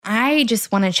I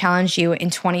just want to challenge you in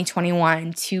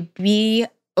 2021 to be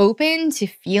open to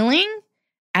feeling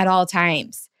at all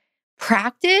times.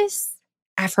 Practice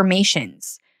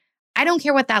affirmations. I don't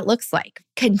care what that looks like.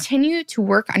 Continue to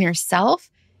work on yourself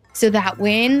so that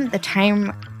when the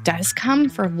time does come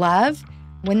for love,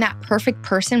 when that perfect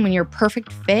person, when your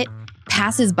perfect fit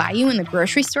passes by you in the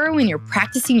grocery store, when you're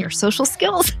practicing your social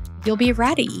skills, you'll be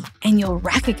ready and you'll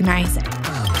recognize it.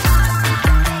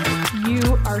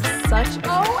 You are such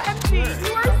OMG.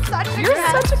 You're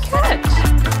such a catch.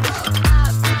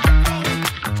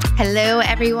 Hello,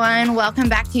 everyone. Welcome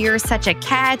back to You're Such a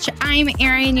Catch. I'm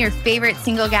Erin, your favorite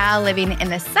single gal living in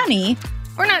the sunny,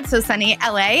 or not so sunny,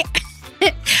 LA.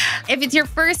 If it's your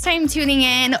first time tuning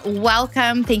in,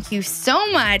 welcome. Thank you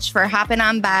so much for hopping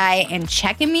on by and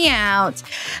checking me out.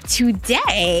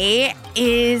 Today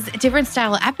is a different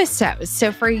style episode.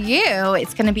 So for you,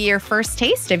 it's going to be your first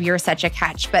taste of You're Such a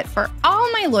Catch. But for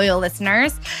all my loyal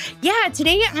listeners,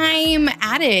 today I'm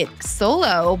at it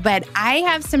solo, but I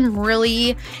have some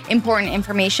really important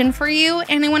information for you.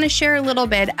 And I want to share a little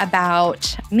bit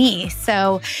about me.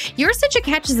 So You're Such a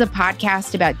Catch is a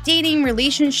podcast about dating,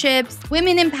 relationships,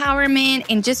 women empowerment,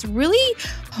 and just really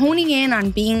honing in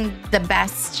on being the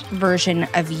best version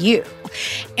of you.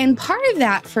 And part of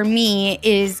that for me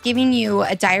is giving you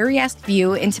a diary-esque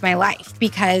view into my life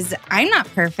because I'm not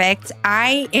perfect.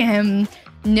 I am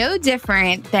no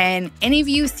different than any of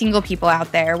you single people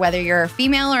out there, whether you're a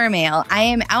female or a male. I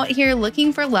am out here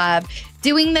looking for love,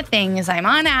 doing the things. I'm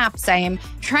on apps. I am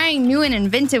trying new and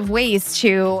inventive ways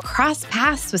to cross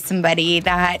paths with somebody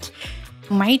that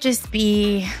might just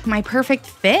be my perfect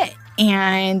fit.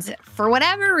 And for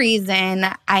whatever reason,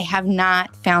 I have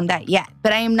not found that yet,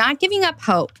 but I am not giving up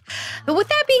hope. But with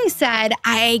that being said,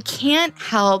 I can't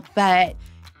help but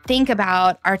think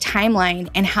about our timeline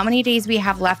and how many days we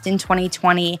have left in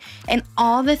 2020 and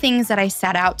all the things that I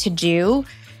set out to do.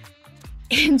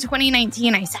 In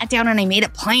 2019, I sat down and I made a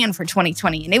plan for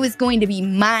 2020, and it was going to be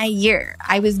my year.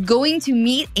 I was going to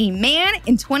meet a man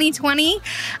in 2020.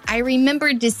 I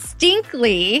remember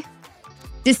distinctly,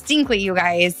 you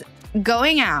guys,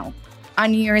 going out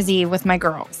on New Year's Eve with my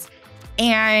girls.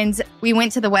 And we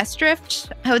went to the West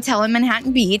Drift Hotel in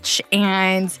Manhattan Beach,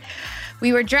 and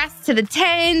we were dressed to the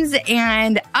tens,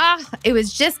 and it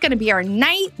was just going to be our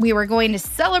night. We were going to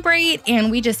celebrate,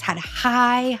 and we just had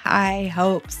high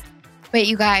hopes. But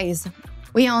you guys,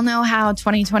 we all know how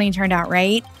 2020 turned out,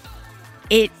 right?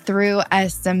 It threw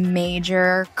us some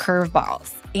major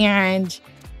curveballs. And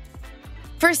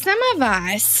for some of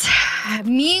us,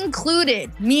 me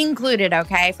included,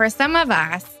 okay? For some of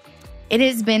us, it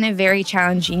has been a very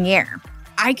challenging year.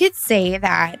 I could say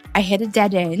that I hit a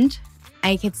dead end.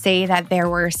 I could say that there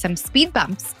were some speed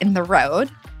bumps in the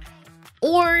road.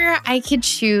 Or I could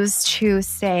choose to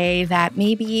say that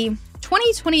maybe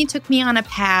 2020 took me on a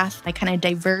path. I kind of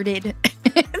diverted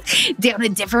down a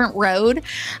different road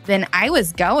than I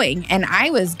was going. And I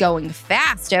was going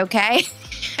fast, okay?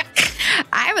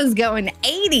 I was going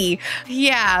 80.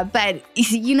 Yeah, but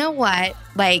you know what?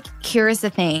 Like, here's the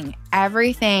thing.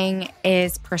 Everything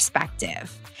is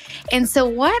perspective. And so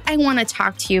what I want to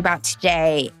talk to you about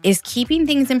today is keeping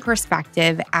things in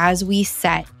perspective as we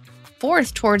set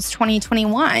forth towards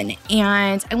 2021.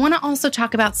 And I want to also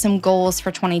talk about some goals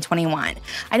for 2021.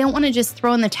 I don't want to just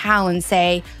throw in the towel and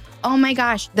say, oh my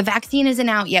gosh, the vaccine isn't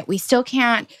out yet. We still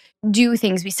can't do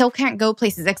things. We still can't go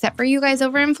places, except for you guys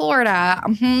over in Florida.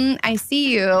 I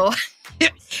see you.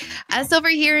 Us over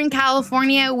here in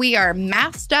California, we are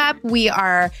masked up. We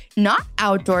are not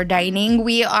outdoor dining.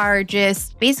 We are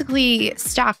just basically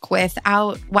stuck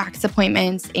without wax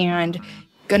appointments and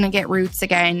gonna get roots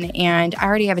again. And I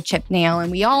already have a chipped nail.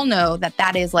 And we all know that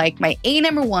that is like my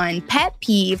number one pet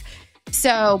peeve.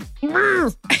 So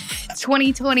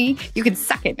 2020, you can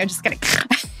suck it. I'm just kidding.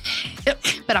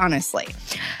 But honestly.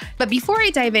 But before I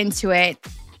dive into it,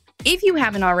 if you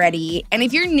haven't already, and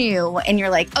if you're new and you're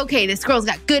like, okay, this girl's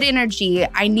got good energy,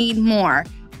 I need more,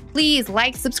 please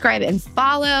like, subscribe, and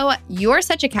follow You're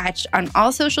Such a Catch on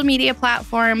all social media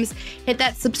platforms. Hit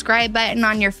that subscribe button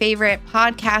on your favorite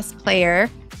podcast player.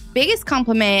 Biggest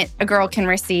compliment a girl can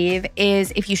receive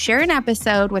is if you share an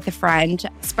episode with a friend,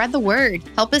 spread the word,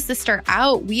 help us to start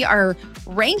out. We are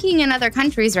ranking in other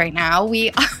countries right now. We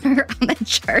are on the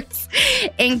charts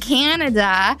in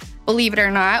Canada. Believe it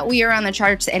or not, we are on the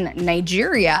charts in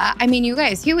Nigeria. I mean, you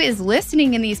guys, who is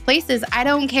listening in these places? I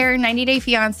don't care. 90 Day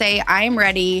Fiancé, I'm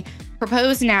ready.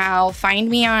 Propose now. Find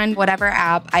me on whatever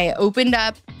app. I opened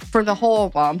up for the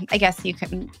whole, well, I guess you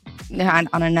can on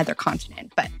another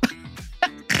continent, but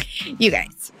You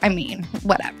guys, I mean,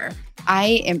 whatever.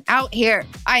 I am out here.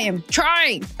 I am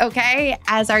trying, okay?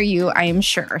 As are you, I am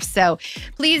sure. So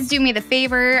please do me the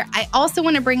favor. I also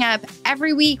want to bring up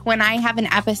every week when I have an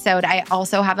episode, I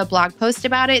also have a blog post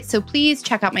about it. So please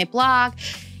check out my blog,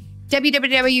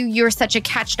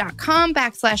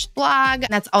 www.you'resuchacatch.com/blog.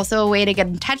 That's also a way to get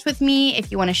in touch with me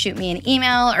if you want to shoot me an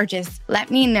email or just let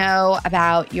me know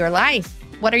about your life.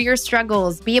 What are your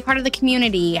struggles? Be a part of the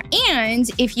community. And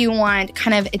if you want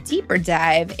kind of a deeper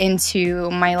dive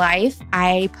into my life,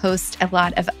 I post a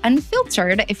lot of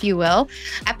unfiltered, if you will,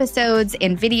 episodes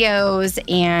and videos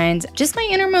and just my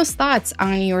innermost thoughts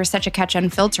on You're Such a Catch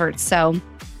Unfiltered. So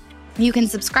you can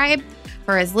subscribe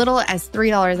for as little as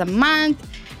 $3 a month.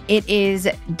 It is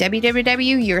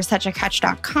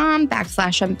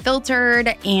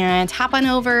www.you'resuchacatch.com/unfiltered and hop on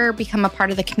over, become a part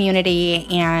of the community,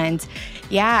 and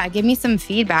yeah, give me some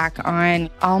feedback on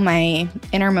all my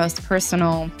innermost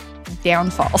personal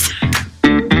downfalls.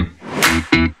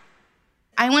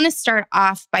 I want to start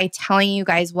off by telling you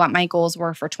guys what my goals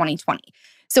were for 2020.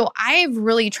 So I've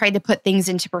really tried to put things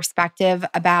into perspective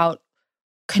about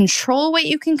control what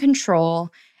you can control,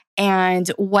 and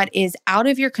what is out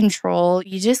of your control,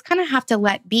 you just kind of have to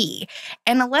let be.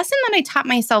 And a lesson that I taught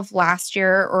myself last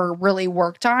year or really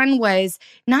worked on was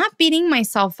not beating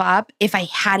myself up if I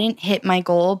hadn't hit my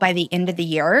goal by the end of the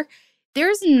year.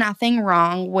 There's nothing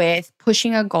wrong with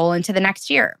pushing a goal into the next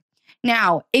year.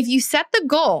 Now, if you set the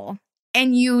goal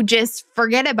and you just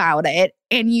forget about it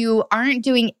and you aren't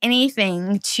doing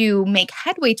anything to make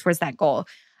headway towards that goal,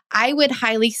 I would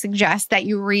highly suggest that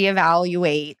you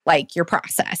reevaluate like your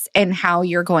process and how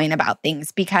you're going about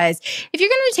things. Because if you're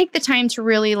going to take the time to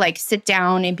really like sit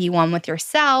down and be one with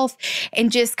yourself and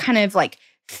just kind of like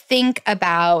think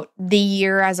about the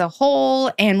year as a whole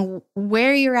and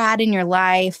where you're at in your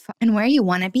life and where you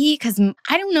want to be. Because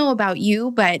I don't know about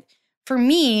you, but for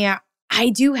me, I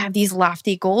do have these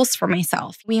lofty goals for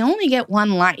myself. We only get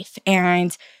one life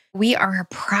and we are a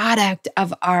product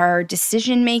of our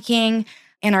decision making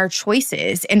and our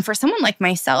choices. And for someone like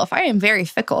myself, I am very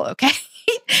fickle, okay?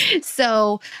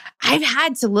 So I've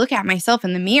had to look at myself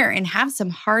in the mirror and have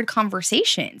some hard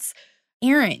conversations.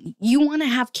 Erin, you want to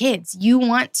have kids. You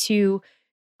want to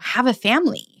have a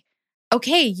family.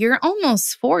 Okay, you're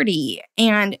almost 40.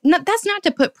 And that's not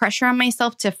to put pressure on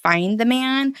myself to find the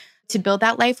man to build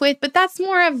that life with, but that's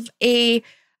more of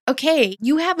okay,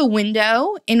 you have a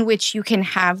window in which you can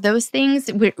have those things,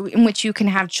 in which you can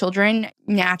have children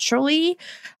naturally.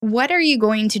 What are you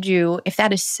going to do if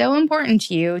that is so important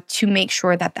to you to make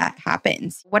sure that that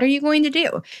happens? What are you going to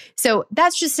do? So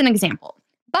that's just an example.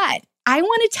 But I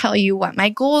want to tell you what my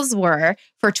goals were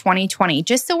for 2020,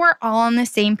 just so we're all on the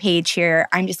same page here.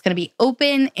 I'm just going to be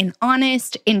open and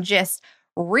honest and just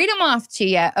read them off to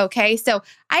you, okay? So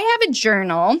I have a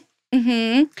journal.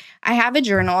 I have a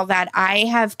journal that I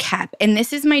have kept, and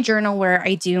this is my journal where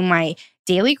I do my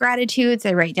daily gratitudes.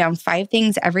 I write down 5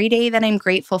 things every day that I'm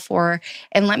grateful for.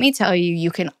 And let me tell you,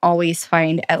 you can always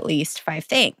find at least 5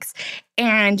 things.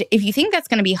 And if you think that's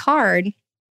going to be hard,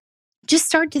 just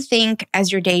start to think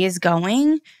as your day is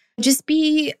going. Just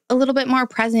be a little bit more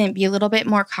present, be a little bit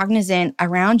more cognizant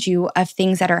around you of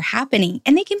things that are happening.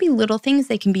 And they can be little things,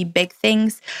 they can be big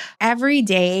things. Every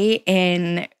day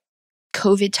in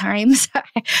COVID times,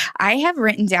 I have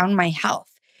written down my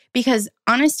health because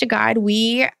honest to God,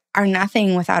 we are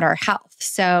nothing without our health.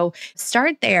 So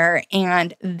start there.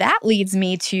 And that leads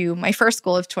me to my first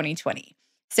goal of 2020.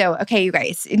 So, okay, you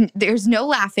guys, there's no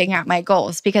laughing at my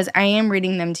goals because I am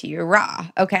reading them to you raw,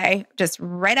 okay? Just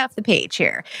right off the page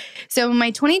here. So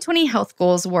my 2020 health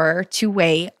goals were to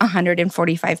weigh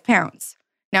 145 pounds.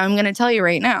 Now I'm going to tell you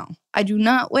right now, I do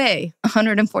not weigh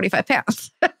 145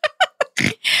 pounds.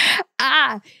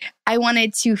 I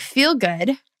wanted to feel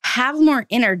good, have more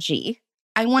energy.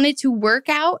 I wanted to work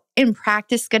out and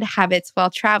practice good habits while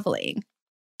traveling.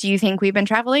 Do you think we've been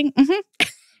traveling?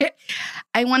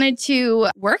 I wanted to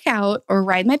work out or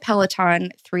ride my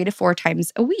Peloton 3 to 4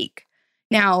 times a week.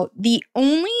 Now, the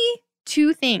only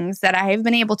 2 things that I have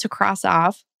been able to cross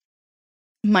off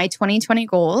my 2020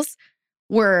 goals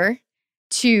were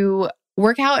to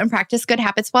work out and practice good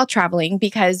habits while traveling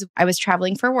because I was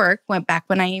traveling for work, went back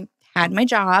when I had my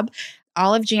job,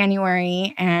 all of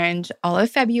January and all of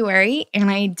February,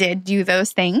 and I did do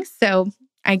those things. So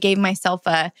I gave myself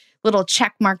a little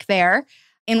check mark there.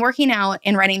 In working out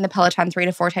and riding the Peloton 3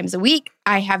 to 4 times a week,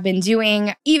 I have been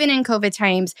doing, even in COVID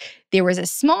times, there was a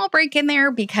small break in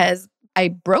there because I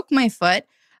broke my foot.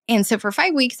 And so for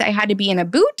 5 weeks, I had to be in a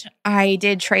boot. I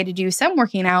did try to do some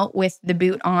working out with the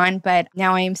boot on, but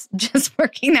now I'm just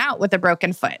working out with a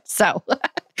broken foot. So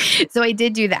So I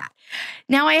did do that.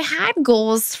 Now I had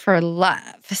goals for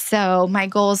love. So my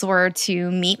goals were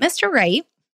to meet Mr. Right,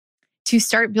 to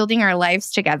start building our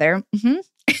lives together.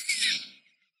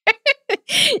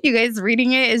 You guys,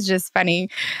 reading it is just funny.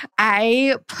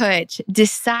 I put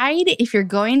decide if you're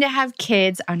going to have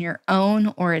kids on your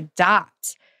own or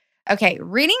adopt. Okay,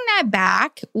 reading that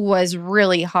back was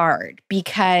really hard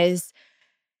because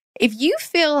if you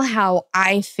feel how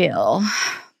I feel,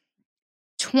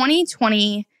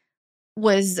 2020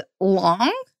 was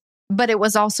long, but it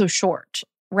was also short,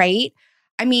 right?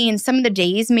 I mean, some of the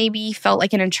days maybe felt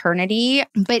like an eternity,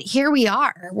 but here we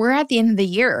are. We're at the end of the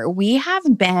year. We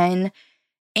have been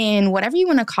in whatever you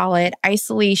want to call it,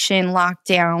 isolation,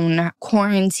 lockdown,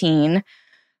 quarantine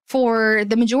for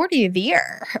the majority of the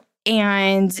year.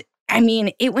 And I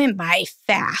mean, it went by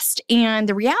fast. And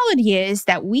the reality is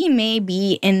that we may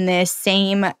be in this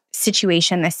same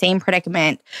situation, the same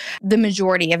predicament, the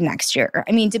majority of next year.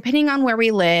 I mean, depending on where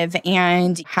we live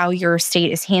and how your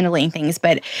state is handling things,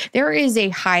 but there is a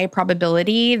high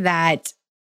probability that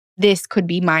this could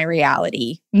be my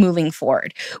reality moving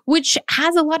forward, which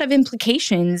has a lot of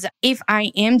implications if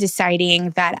I am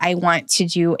deciding that I want to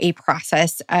do a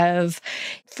process of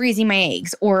freezing my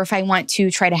eggs, or if I want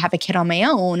to try to have a kid on my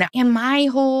own. And my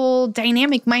whole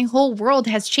dynamic, my whole world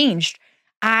has changed.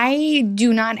 I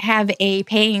do not have a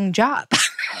paying job.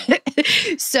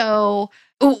 So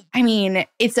I mean,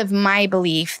 it's of my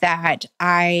belief that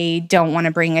I don't want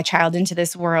to bring a child into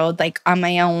this world like on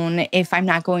my own if I'm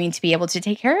not going to be able to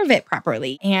take care of it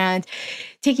properly. And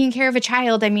taking care of a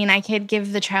child, I mean, I could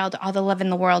give the child all the love in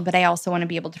the world, but I also want to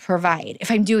be able to provide if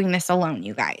I'm doing this alone,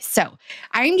 you guys. So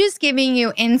I'm just giving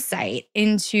you insight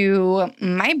into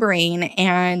my brain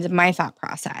and my thought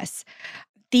process.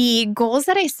 The goals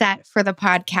that I set for the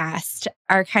podcast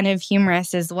are kind of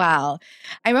humorous as well.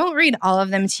 I won't read all of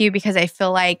them to you because I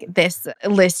feel like this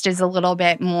list is a little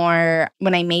bit more,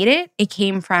 when I made it, it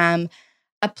came from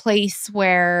a place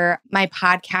where my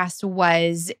podcast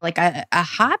was like a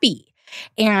hobby.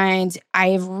 And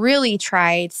I've really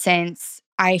tried since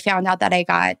I found out that I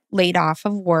got laid off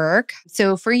of work.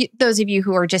 So for those of you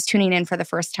who are just tuning in for the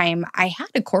first time, I had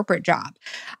a corporate job.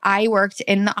 I worked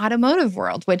in the automotive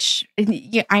world, which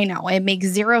I know it makes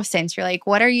zero sense. You're like,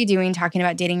 what are you doing talking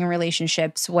about dating and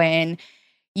relationships when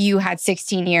you had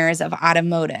 16 years of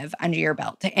automotive under your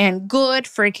belt? And good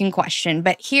freaking question.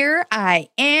 But here I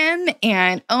am.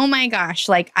 And oh my gosh,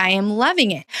 like I am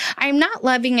loving it. I'm not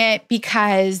loving it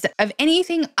because of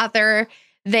anything other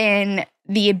than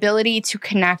the ability to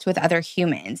connect with other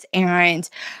humans. And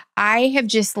I have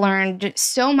just learned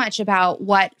so much about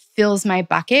what fills my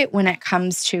bucket when it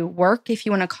comes to work, if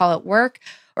you want to call it work,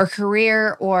 or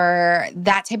career, or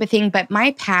that type of thing. But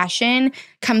my passion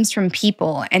comes from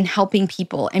people and helping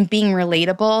people and being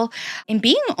relatable and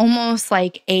being almost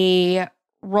like a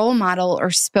role model or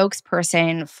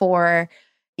spokesperson for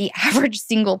the average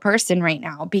single person right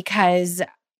now. Because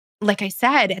like I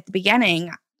said at the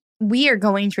beginning, we are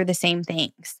going through the same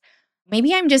things.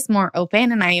 Maybe I'm just more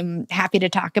open and I am happy to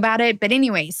talk about it. But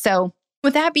anyway, so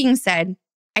with that being said,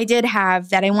 I did have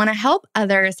that I want to help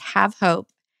others have hope,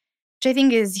 which I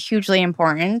think is hugely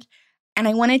important. And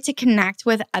I wanted to connect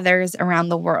with others around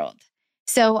the world.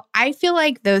 So I feel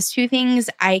like those two things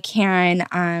I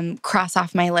can cross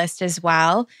off my list as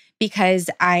well, because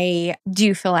I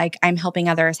do feel like I'm helping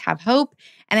others have hope.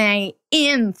 And I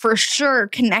am for sure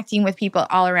connecting with people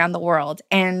all around the world.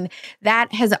 And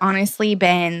that has honestly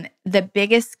been the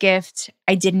biggest gift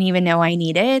I didn't even know I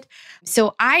needed.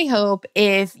 So I hope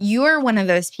if you're one of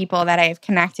those people that I've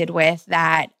connected with,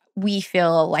 that we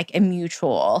feel like a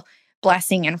mutual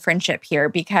blessing and friendship here,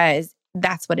 because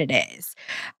that's what it is.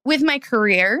 With my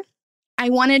career, I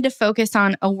wanted to focus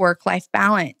on a work-life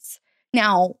balance.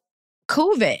 Now,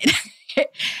 COVID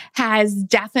has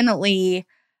definitely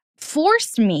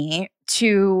forced me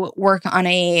to work on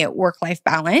a work-life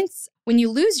balance. When you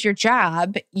lose your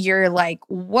job, you're like,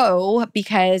 whoa,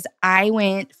 because I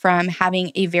went from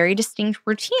having a very distinct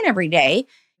routine every day,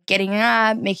 getting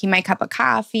up, making my cup of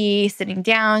coffee, sitting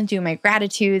down, doing my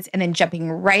gratitudes, and then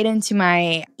jumping right into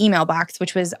my email box,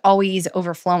 which was always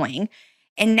overflowing.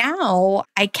 And now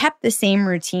I kept the same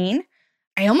routine.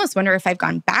 I almost wonder if I've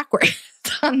gone backwards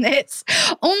on this,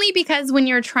 only because when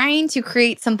you're trying to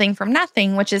create something from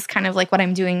nothing, which is kind of like what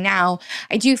I'm doing now,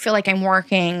 I do feel like I'm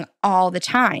working all the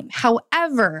time.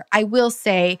 However, I will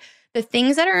say the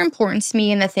things that are important to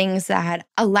me and the things that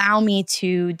allow me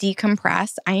to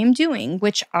decompress, I am doing,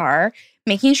 which are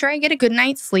making sure I get a good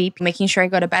night's sleep, making sure I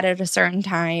go to bed at a certain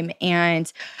time,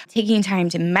 and taking time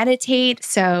to meditate.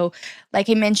 So, like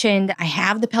I mentioned, I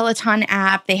have the Peloton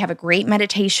app. They have a great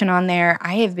meditation on there.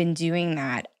 I have been doing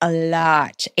that a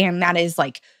lot. And that is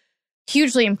like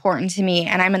hugely important to me.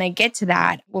 And I'm going to get to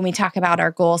that when we talk about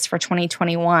our goals for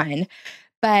 2021.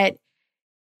 But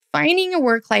finding a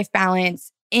work-life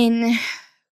balance in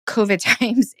COVID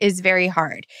times is very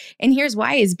hard. And here's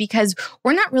why is because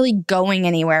we're not really going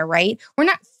anywhere, right? We're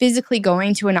not physically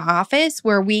going to an office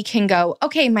where we can go,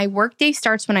 okay, my workday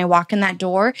starts when I walk in that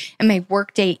door and my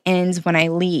workday ends when I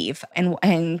leave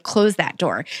and close that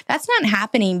door. That's not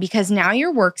happening because now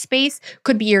your workspace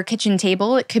could be your kitchen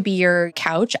table. It could be your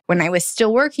couch. When I was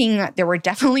still working, there were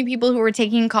definitely people who were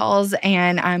taking calls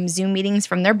and Zoom meetings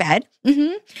from their bed.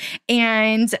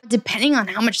 And depending on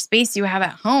how much space you have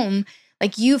at home,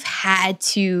 like you've had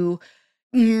to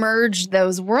merge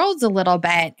those worlds a little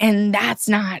bit, and that's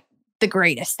not the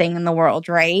greatest thing in the world,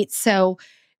 right? So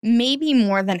maybe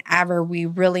more than ever, we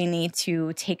really need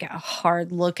to take a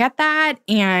hard look at that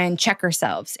and check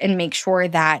ourselves and make sure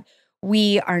that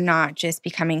we are not just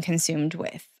becoming consumed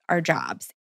with our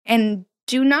jobs. And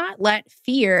do not let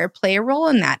fear play a role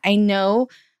in that. I know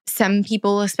some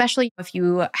people, especially if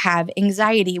you have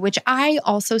anxiety, which I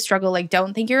also struggle, like,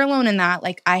 don't think you're alone in that.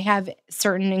 Like, I have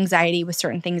certain anxiety with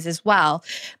certain things as well.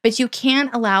 But you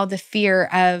can't allow the fear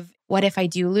of what if I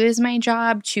do lose my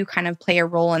job to kind of play a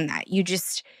role in that. You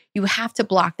have to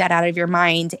block that out of your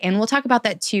mind. And we'll talk about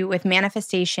that too with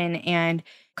manifestation and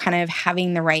kind of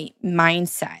having the right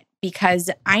mindset, because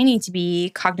I need to be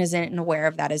cognizant and aware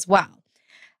of that as well.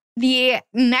 The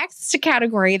next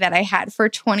category that I had for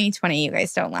 2020, you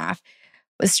guys don't laugh,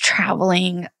 was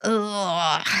traveling.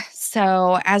 Ugh.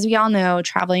 So as we all know,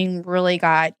 traveling really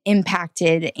got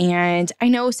impacted. And I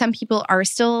know some people are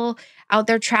still out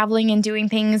there traveling and doing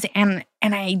things. And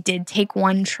I did take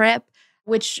one trip,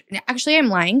 which actually I'm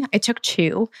lying. I took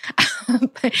two.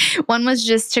 One was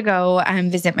just to go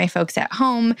visit my folks at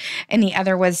home. And the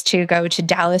other was to go to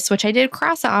Dallas, which I did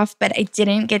cross off, but I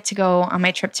didn't get to go on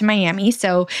my trip to Miami.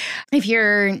 So if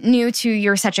you're new to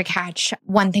You're Such a Catch,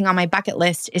 one thing on my bucket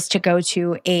list is to go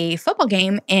to a football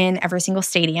game in every single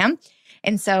stadium.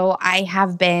 And so I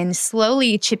have been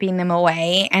slowly chipping them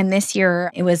away. And this year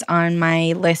it was on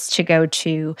my list to go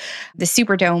to the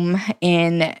Superdome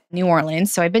in New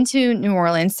Orleans. So I've been to New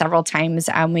Orleans several times.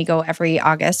 We go every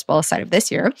August, well, aside of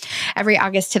this year, every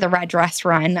August to the Red Dress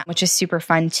Run, which is super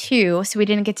fun too. So we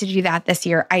didn't get to do that this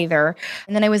year either.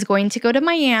 And then I was going to go to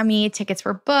Miami. Tickets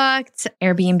were booked.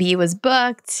 Airbnb was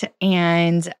booked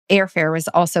and airfare was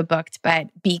also booked. But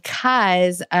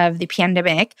because of the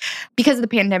pandemic,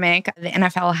 the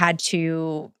NFL had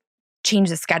to change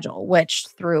the schedule, which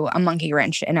threw a monkey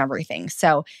wrench in everything.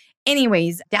 So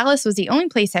anyways, Dallas was the only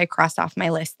place I crossed off my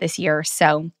list this year.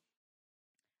 So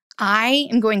I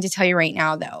am going to tell you right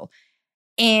now, though,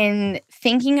 in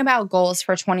thinking about goals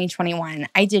for 2021,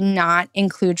 I did not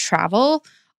include travel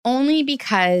only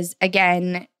because,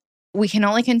 again, we can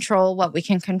only control what we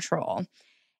can control.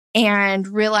 And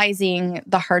realizing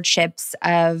the hardships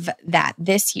of that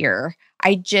this year,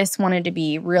 I just wanted to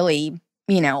be really,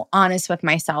 honest with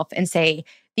myself and say,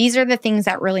 these are the things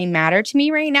that really matter to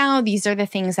me right now. These are the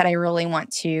things that I really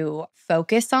want to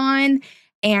focus on.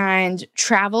 And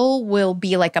travel will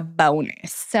be like a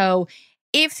bonus. So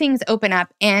if things open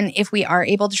up and if we are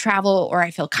able to travel, or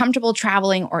I feel comfortable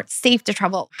traveling, or it's safe to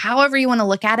travel, however you want to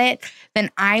look at it,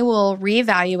 then I will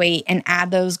reevaluate and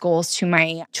add those goals to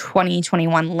my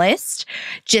 2021 list,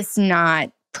 just not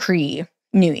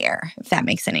pre-New Year, if that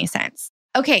makes any sense.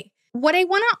 Okay, what I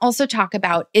want to also talk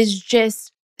about is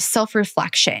just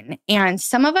self-reflection. And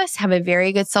some of us have a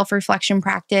very good self-reflection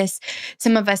practice.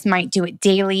 Some of us might do it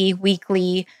daily,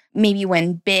 weekly, maybe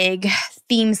when big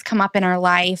themes come up in our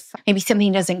life. Maybe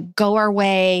something doesn't go our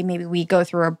way. Maybe we go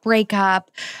through a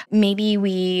breakup. Maybe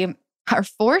we are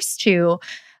forced to,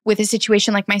 with a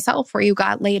situation like myself where you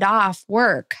got laid off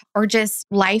work, or just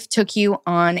life took you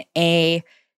on a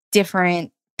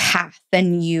different path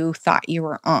than you thought you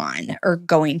were on or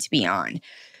going to be on.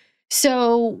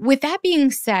 So with that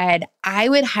being said, I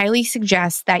would highly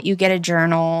suggest that you get a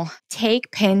journal,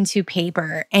 take pen to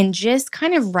paper, and just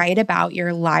kind of write about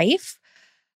your life,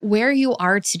 where you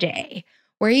are today,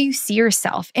 where you see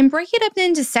yourself, and break it up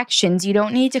into sections. You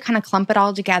don't need to kind of clump it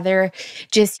all together.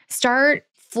 Just start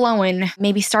flowing.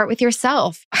 Maybe start with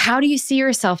yourself. How do you see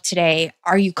yourself today?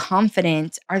 Are you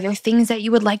confident? Are there things that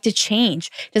you would like to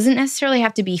change? Doesn't necessarily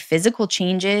have to be physical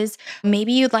changes.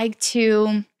 Maybe you'd like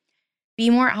to be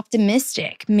more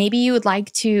optimistic. Maybe you would like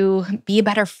to be a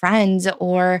better friend,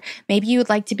 or maybe you would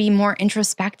like to be more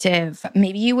introspective.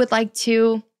 Maybe you would like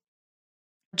to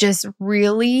just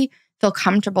really feel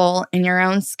comfortable in your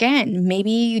own skin.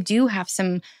 Maybe you do have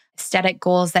some aesthetic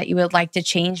goals that you would like to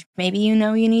change. Maybe you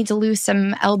know you need to lose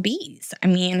some lbs. I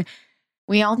mean,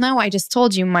 we all know I just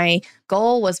told you my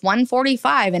goal was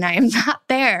 145 and I am not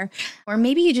there. Or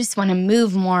maybe you just want to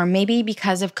move more. Maybe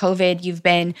because of COVID, you've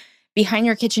been behind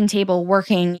your kitchen table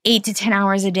working 8 to 10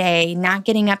 hours a day, not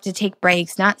getting up to take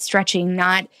breaks, not stretching,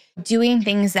 not doing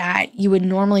things that you would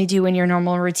normally do in your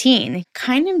normal routine.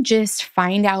 Kind of just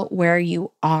find out where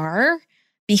you are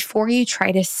before you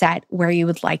try to set where you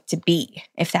would like to be,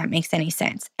 if that makes any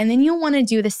sense. And then you'll want to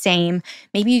do the same.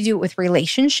 Maybe you do it with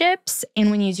relationships.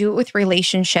 And when you do it with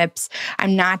relationships,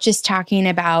 I'm not just talking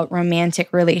about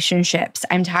romantic relationships.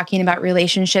 I'm talking about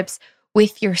relationships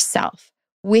with yourself,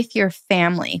 with your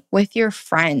family, with your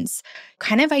friends.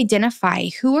 Kind of identify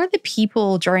who are the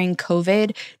people during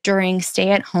COVID, during stay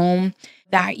at home,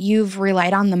 that you've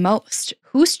relied on the most.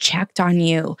 Who's checked on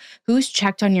you? Who's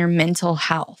checked on your mental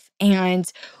health?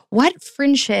 And what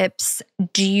friendships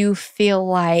do you feel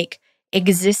like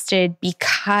existed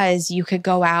because you could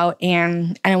go out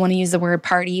and, I don't want to use the word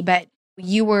party, but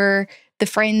you were the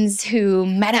friends who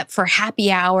met up for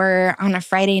happy hour on a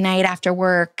Friday night after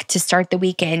work to start the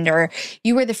weekend, or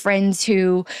you were the friends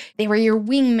who they were your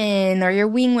wingmen or your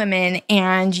wingwomen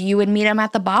and you would meet them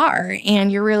at the bar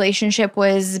and your relationship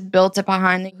was built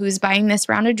upon who's buying this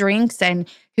round of drinks and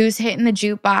who's hitting the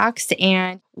jukebox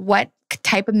and what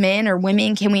type of men or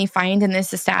women can we find in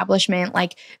this establishment.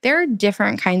 Like there are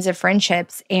different kinds of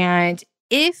friendships. And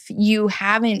if you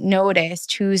haven't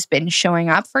noticed who's been showing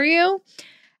up for you,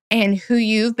 and who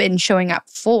you've been showing up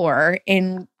for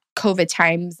in COVID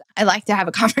times, I like to have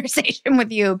a conversation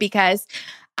with you because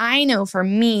I know for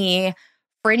me,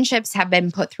 friendships have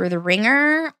been put through the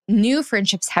ringer. New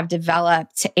friendships have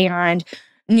developed and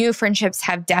new friendships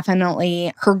have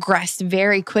definitely progressed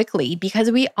very quickly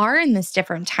because we are in this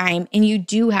different time and you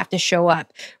do have to show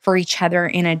up for each other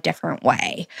in a different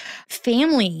way.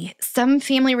 Family, some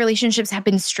family relationships have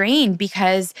been strained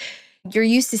because you're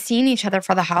used to seeing each other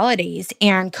for the holidays,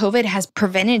 and COVID has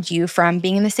prevented you from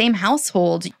being in the same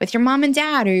household with your mom and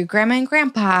dad or your grandma and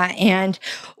grandpa,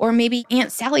 or maybe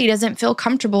Aunt Sally doesn't feel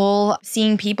comfortable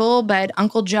seeing people, but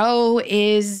Uncle Joe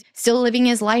is still living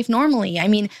his life normally. I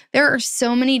mean, there are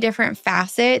so many different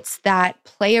facets that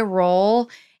play a role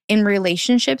in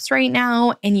relationships right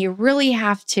now, and you really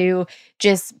have to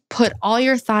just put all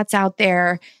your thoughts out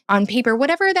there on paper,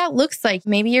 whatever that looks like.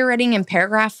 Maybe you're writing in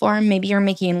paragraph form, maybe you're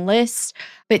making lists,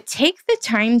 but take the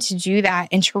time to do that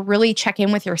and to really check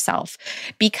in with yourself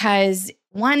because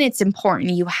one, it's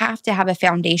important. You have to have a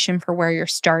foundation for where you're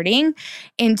starting.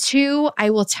 And two,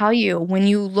 I will tell you, when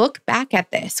you look back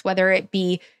at this, whether it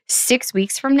be 6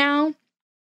 weeks from now,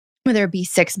 whether it be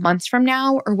 6 months from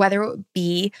now, or whether it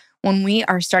be when we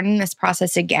are starting this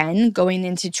process again, going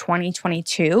into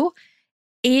 2022,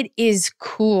 it is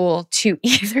cool to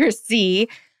either see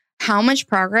how much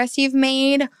progress you've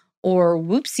made or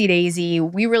whoopsie daisy,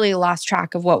 we really lost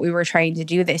track of what we were trying to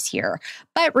do this year.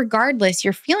 But regardless,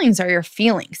 your feelings are your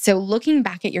feelings. So looking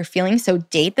back at your feelings, so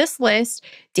date this list,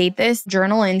 date this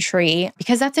journal entry,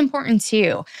 because that's important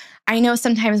too. I know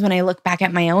sometimes when I look back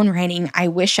at my own writing, I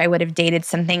wish I would have dated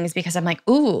some things because I'm like,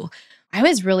 ooh, I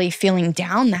was really feeling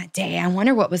down that day. I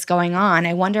wonder what was going on.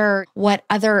 I wonder what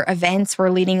other events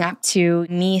were leading up to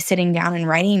me sitting down and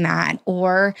writing that.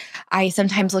 Or I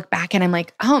sometimes look back and I'm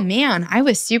like, oh man, I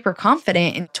was super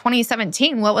confident in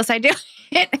 2017. What was I doing?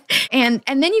 and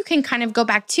then you can kind of go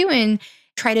back to and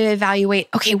try to evaluate,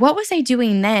 okay, what was I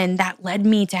doing then that led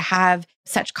me to have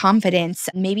such confidence?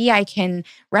 Maybe I can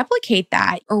replicate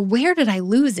that, or where did I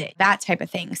lose it? That type of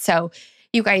thing. So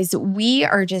you guys, we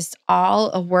are just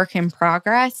all a work in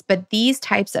progress, but these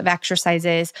types of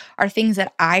exercises are things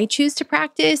that I choose to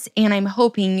practice, and I'm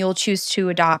hoping you'll choose to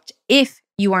adopt if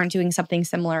you aren't doing something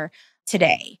similar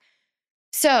today.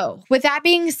 So with that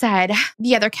being said,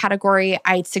 the other category,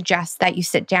 I'd suggest that you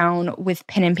sit down with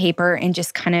pen and paper and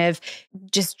just kind of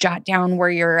just jot down where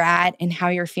you're at and how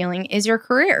you're feeling is your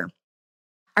career.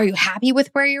 Are you happy with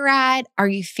where you're at? Are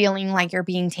you feeling like you're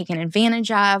being taken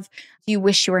advantage of? Do you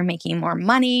wish you were making more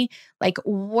money? Like,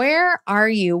 where are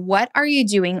you? What are you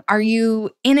doing? Are you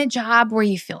in a job where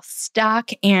you feel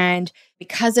stuck and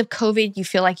because of COVID, you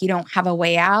feel like you don't have a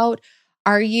way out?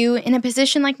 Are you in a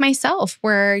position like myself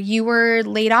where you were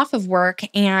laid off of work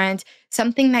and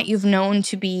something that you've known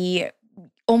to be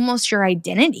almost your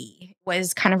identity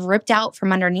was kind of ripped out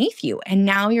from underneath you, and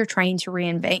now you're trying to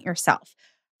reinvent yourself?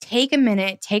 take a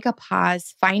minute, take a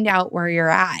pause, find out where you're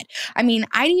at. I mean,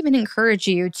 I'd even encourage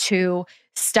you to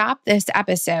stop this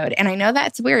episode. And I know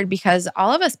that's weird because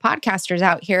all of us podcasters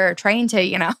out here are trying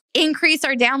to, increase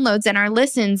our downloads and our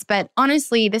listens. But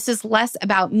honestly, this is less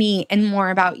about me and more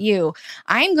about you.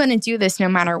 I'm going to do this no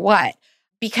matter what,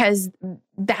 because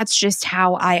that's just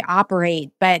how I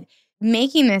operate. But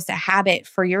making this a habit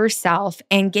for yourself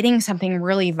and getting something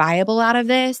really viable out of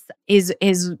this is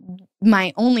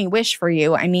my only wish for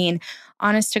you. I mean,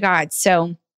 honest to God.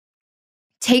 So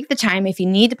take the time. If you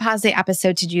need to pause the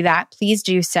episode to do that, please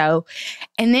do so.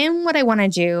 And then what I want to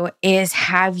do is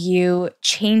have you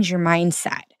change your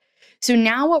mindset. So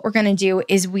now what we're going to do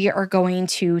is we are going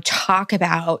to talk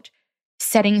about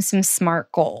setting some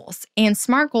SMART goals. And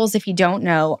SMART goals, if you don't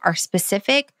know, are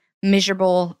specific,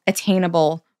 measurable,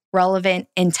 attainable, relevant,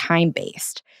 and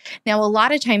time-based. Now, a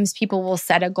lot of times people will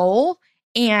set a goal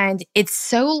and it's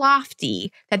so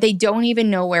lofty that they don't even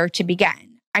know where to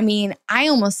begin. I mean, I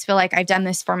almost feel like I've done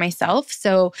this for myself.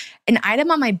 So an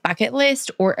item on my bucket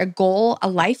list or a goal, a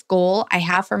life goal I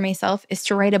have for myself is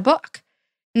to write a book.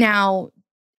 Now,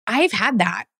 I've had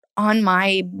that on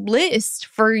my list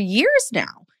for years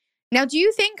now. Now, do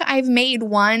you think I've made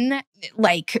one,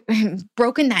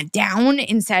 broken that down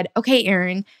and said, okay,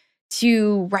 Erin,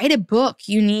 to write a book,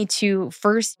 you need to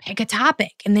first pick a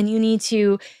topic and then you need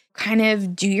to kind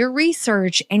of do your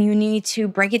research and you need to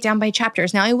break it down by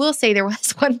chapters. Now, I will say there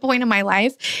was one point in my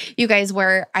life, you guys,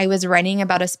 where I was writing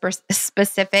about a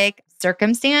specific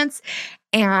circumstance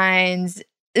and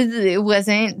it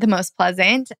wasn't the most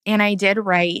pleasant. And I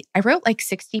wrote like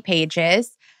 60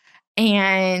 pages.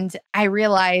 And I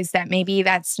realized that maybe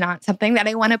that's not something that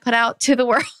I want to put out to the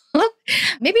world.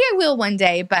 Maybe I will one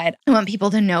day, but I want people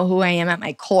to know who I am at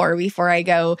my core before I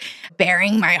go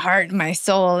bearing my heart and my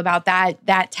soul about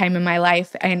that time in my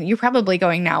life. And you're probably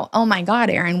going now, oh my God,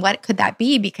 Erin, what could that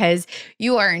be? Because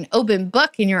you are an open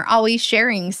book and you're always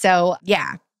sharing. So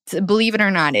yeah, believe it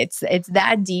or not, it's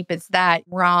that deep, it's that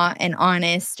raw and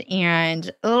honest.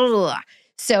 And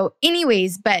so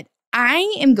anyways, but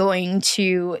I am going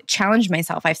to challenge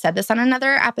myself. I've said this on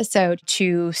another episode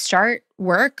to start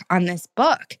work on this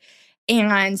book,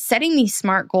 and setting these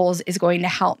SMART goals is going to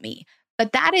help me.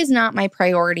 But that is not my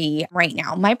priority right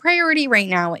now. My priority right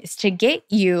now is to get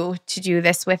you to do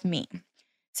this with me.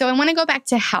 So I want to go back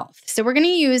to health. So we're going to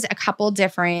use a couple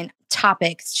different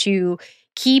topics to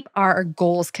keep our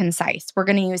goals concise. We're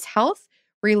going to use health,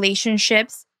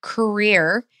 relationships,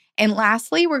 career, and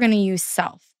lastly, we're going to use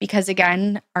self. Because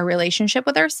again, our relationship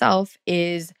with ourselves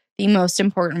is the most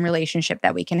important relationship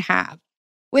that we can have.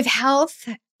 With health,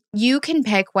 you can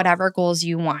pick whatever goals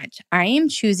you want. I am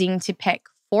choosing to pick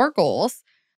 4 goals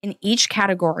in each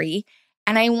category,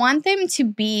 and I want them to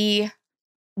be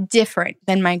different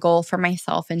than my goal for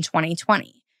myself in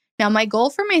 2020. Now, my goal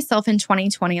for myself in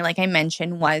 2020, like I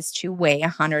mentioned, was to weigh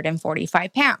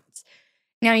 145 pounds.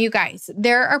 Now, you guys,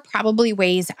 there are probably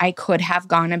ways I could have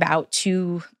gone about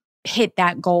to hit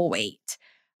that goal weight.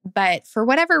 But for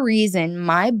whatever reason,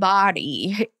 my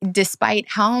body, despite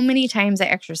how many times I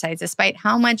exercise, despite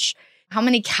how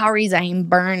many calories I am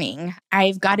burning,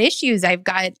 I've got issues. I've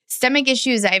got stomach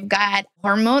issues. I've got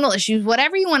hormonal issues,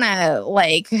 whatever you want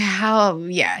to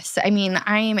yes. I mean,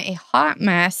 I am a hot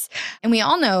mess. And we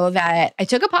all know that I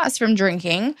took a pause from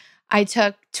drinking. I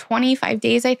took 25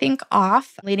 days, I think,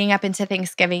 off leading up into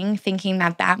Thanksgiving, thinking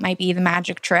that might be the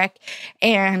magic trick.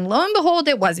 And lo and behold,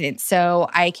 it wasn't. So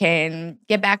I can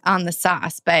get back on the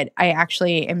sauce, but I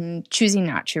actually am choosing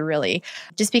not to really,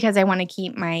 just because I want to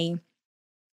keep my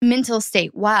mental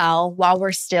state well while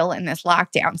we're still in this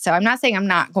lockdown. So I'm not saying I'm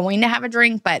not going to have a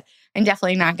drink, but I'm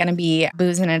definitely not going to be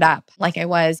boozing it up like I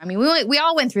was. I mean, we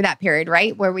all went through that period,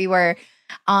 right? Where we were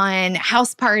on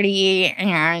house party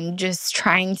and just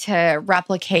trying to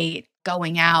replicate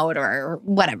going out or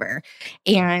whatever.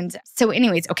 And so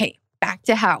anyways, okay, back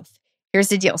to health. Here's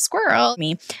the deal, squirrel.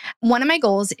 One of my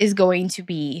goals is going to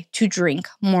be to drink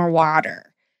more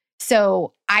water.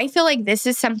 So I feel like this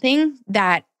is something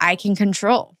that I can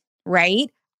control,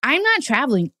 right? I'm not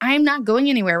traveling. I'm not going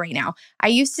anywhere right now. I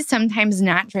used to sometimes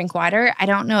not drink water. I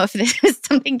don't know if this is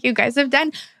something you guys have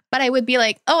done, but I would be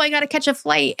like, oh, I got to catch a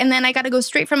flight. And then I got to go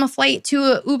straight from a flight to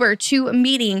an Uber to a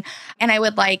meeting. And I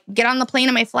would get on the plane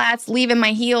in my flats, leave in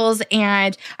my heels.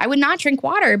 And I would not drink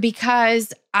water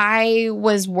because I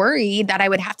was worried that I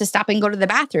would have to stop and go to the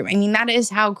bathroom. I mean, that is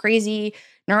how crazy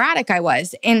neurotic I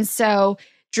was. And so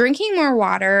drinking more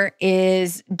water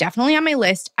is definitely on my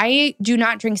list. I do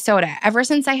not drink soda. Ever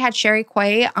since I had Sherry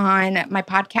Quay on my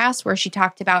podcast where she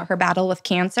talked about her battle with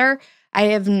cancer, I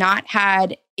have not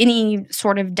had any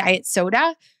sort of diet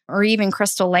soda or even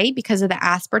Crystal Light because of the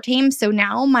aspartame. So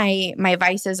now my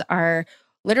vices are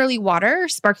literally water,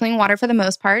 sparkling water for the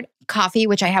most part, coffee,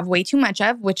 which I have way too much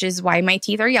of, which is why my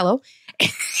teeth are yellow,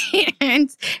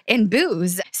 and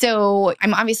booze. So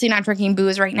I'm obviously not drinking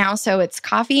booze right now. So it's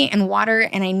coffee and water,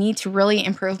 and I need to really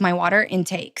improve my water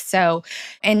intake. So,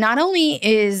 and not only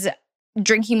is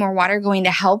drinking more water going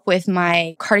to help with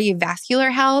my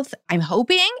cardiovascular health, I'm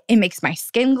hoping it makes my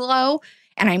skin glow.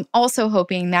 And I'm also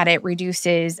hoping that it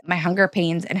reduces my hunger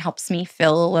pains and helps me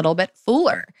feel a little bit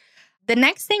fuller. The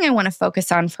next thing I want to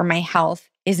focus on for my health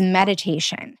is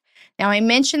meditation. Now, I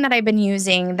mentioned that I've been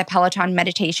using the Peloton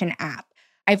meditation app.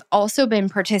 I've also been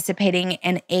participating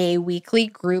in a weekly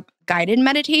group guided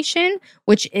meditation,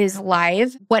 which is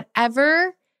live.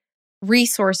 Whatever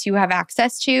resource you have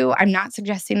access to, I'm not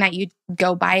suggesting that you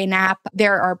go buy an app.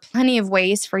 There are plenty of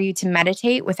ways for you to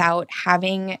meditate without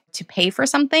having to pay for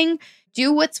something.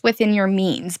 Do what's within your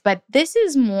means. But this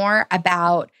is more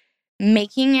about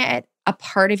making it a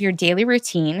part of your daily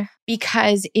routine,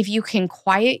 because if you can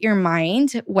quiet your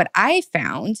mind, what I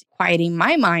found, quieting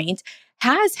my mind,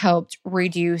 has helped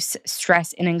reduce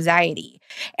stress and anxiety.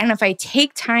 And if I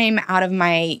take time out of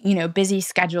my, busy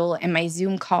schedule and my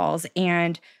Zoom calls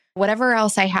and whatever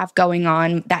else I have going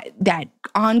on, that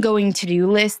ongoing to-do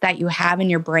list that you have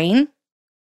in your brain,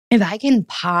 if I can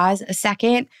pause a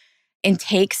second and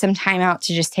take some time out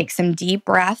to just take some deep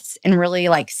breaths and really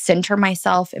center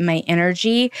myself and my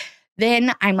energy,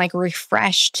 then I'm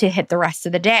refreshed to hit the rest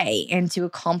of the day and to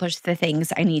accomplish the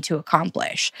things I need to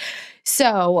accomplish.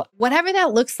 So whatever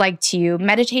that looks like to you,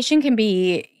 meditation can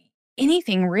be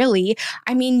anything really.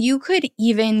 I mean, you could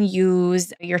even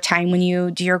use your time when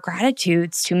you do your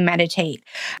gratitudes to meditate.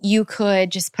 You could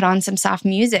just put on some soft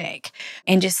music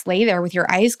and just lay there with your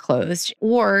eyes closed.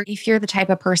 Or if you're the type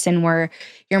of person where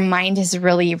your mind is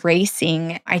really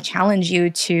racing, I challenge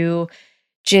you to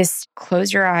just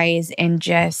close your eyes and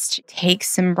just take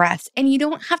some breaths. And you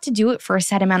don't have to do it for a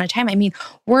set amount of time. I mean,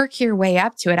 work your way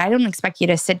up to it. I don't expect you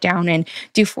to sit down and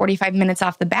do 45 minutes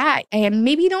off the bat. And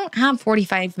maybe you don't have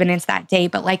 45 minutes that day,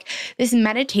 but this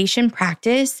meditation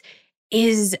practice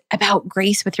is about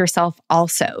grace with yourself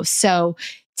also. So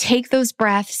take those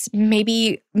breaths.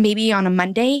 Maybe on a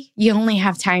Monday, you only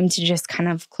have time to just kind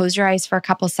of close your eyes for a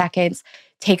couple seconds,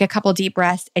 take a couple deep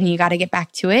breaths, and you got to get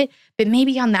back to it. But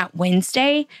maybe on that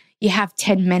Wednesday, you have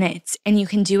 10 minutes and you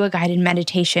can do a guided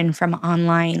meditation from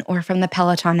online or from the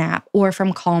Peloton app or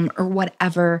from Calm or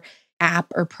whatever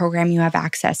app or program you have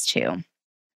access to.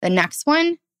 The next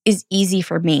one is easy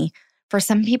for me. For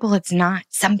some people, it's not.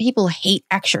 Some people hate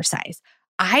exercise.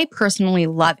 I personally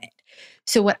love it.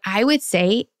 So what I would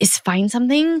say is find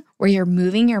something where you're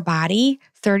moving your body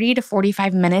 30 to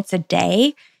 45 minutes a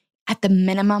day at the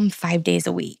minimum 5 days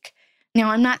a week.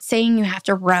 Now, I'm not saying you have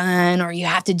to run or you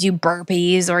have to do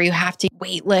burpees or you have to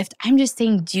weight lift. I'm just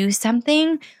saying do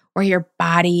something where your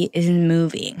body is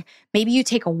moving. Maybe you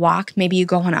take a walk. Maybe you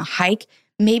go on a hike.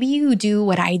 Maybe you do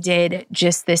what I did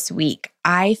just this week.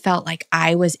 I felt like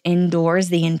I was indoors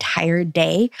the entire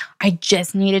day. I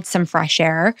just needed some fresh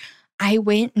air. I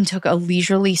went and took a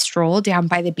leisurely stroll down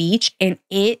by the beach, and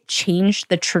it changed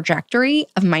the trajectory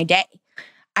of my day.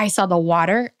 I saw the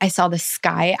water. I saw the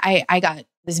sky. I got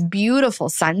this beautiful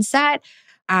sunset.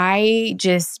 I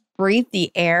just breathed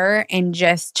the air and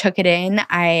just took it in.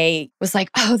 I was like,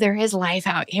 oh, there is life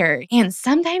out here. And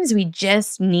sometimes we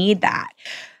just need that.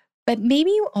 But maybe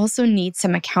you also need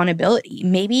some accountability.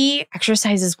 Maybe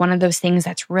exercise is one of those things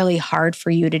that's really hard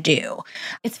for you to do.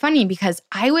 It's funny because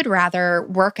I would rather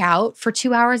work out for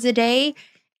 2 hours a day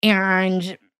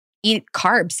and eat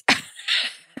carbs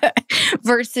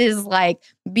versus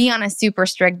be on a super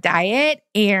strict diet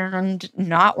and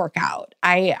not work out.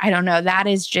 I don't know. That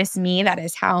is just me. That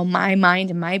is how my mind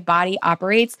and my body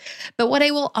operates. But what I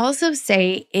will also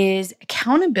say is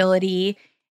accountability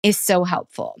is so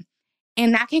helpful.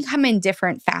 And that can come in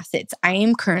different facets. I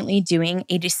am currently doing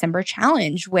a December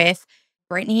challenge with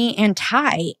Brittany and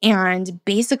Ty. And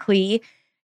basically,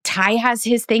 Ty has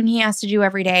his thing he has to do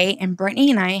every day. And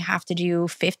Brittany and I have to do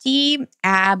 50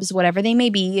 abs, whatever they may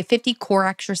be, 50 core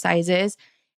exercises,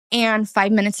 and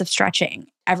 5 minutes of stretching.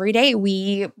 Every day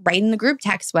we write in the group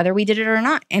text whether we did it or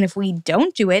not. And if we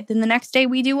don't do it, then the next day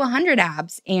we do 100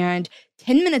 abs and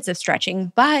 10 minutes of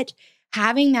stretching. But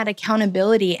having that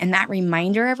accountability and that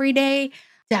reminder every day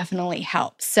definitely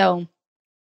helps. So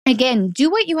again, do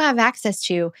what you have access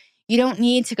to. You don't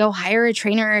need to go hire a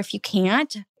trainer if you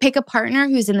can't. Pick a partner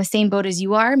who's in the same boat as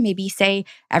you are. Maybe say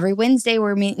every Wednesday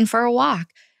we're meeting for a walk.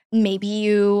 Maybe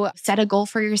you set a goal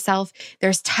for yourself.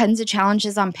 There's tons of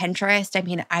challenges on Pinterest. I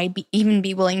mean, I'd even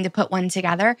be willing to put one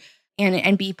together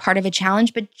and be part of a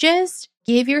challenge, but just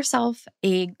give yourself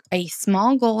a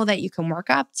small goal that you can work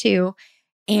up to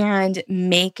and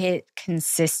make it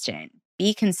consistent.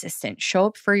 Be consistent. Show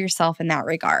up for yourself in that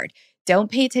regard.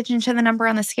 Don't pay attention to the number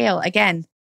on the scale. Again,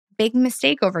 big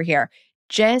mistake over here.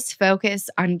 Just focus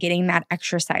on getting that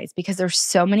exercise because there's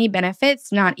so many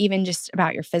benefits, not even just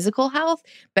about your physical health,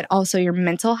 but also your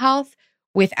mental health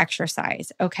with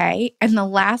exercise, okay? And the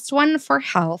last one for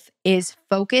health is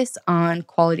focus on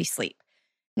quality sleep.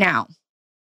 Now,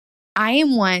 I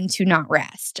am one to not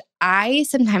rest. I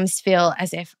sometimes feel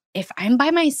as if I'm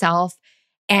by myself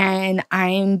and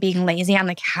I'm being lazy on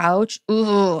the couch,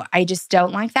 I just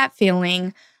don't like that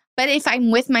feeling. But if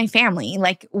I'm with my family,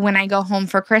 like when I go home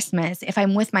for Christmas, if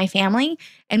I'm with my family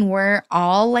and we're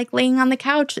all like laying on the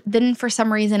couch, then for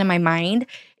some reason in my mind,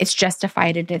 it's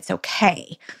justified and it's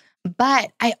okay.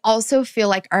 But I also feel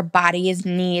like our bodies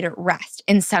need rest.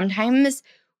 And sometimes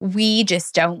we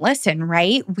just don't listen,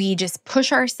 right? We just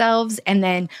push ourselves. And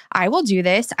then I will do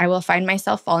this. I will find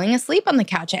myself falling asleep on the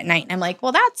couch at night. And I'm like,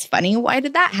 well, that's funny. Why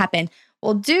did that happen?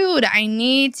 Well, dude, I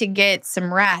need to get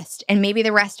some rest. And maybe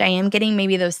the rest I am getting,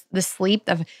 maybe the sleep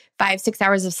of 5-6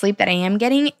 hours of sleep that I am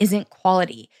getting isn't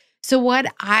quality. So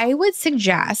what I would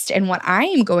suggest and what I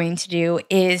am going to do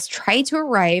is try to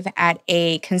arrive at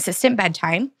a consistent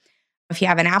bedtime. If you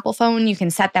have an Apple phone, you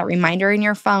can set that reminder in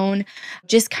your phone.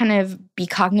 Just kind of be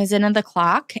cognizant of the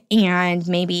clock and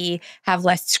maybe have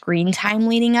less screen time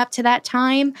leading up to that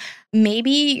time.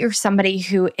 Maybe you're somebody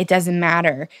who it doesn't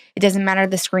matter. It doesn't matter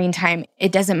the screen time.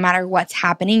 It doesn't matter what's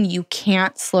happening. You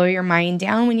can't slow your mind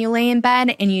down when you lay in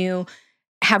bed and you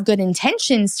have good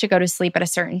intentions to go to sleep at a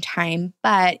certain time,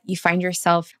 but you find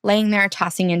yourself laying there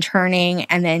tossing and turning,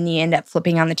 and then you end up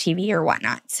flipping on the TV or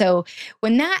whatnot. So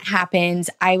when that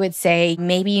happens, I would say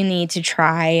maybe you need to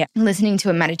try listening to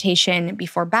a meditation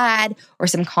before bed or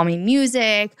some calming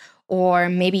music, or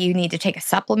maybe you need to take a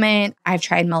supplement. I've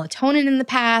tried melatonin in the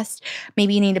past.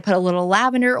 Maybe you need to put a little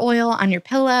lavender oil on your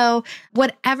pillow.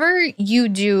 Whatever you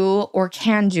do or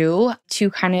can do to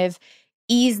kind of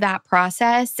ease that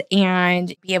process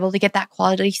and be able to get that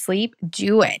quality sleep,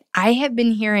 do it. I have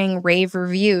been hearing rave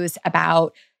reviews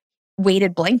about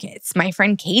weighted blankets. My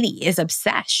friend Katie is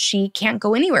obsessed. She can't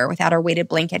go anywhere without her weighted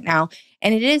blanket now.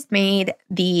 And it has made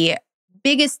the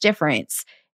biggest difference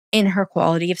in her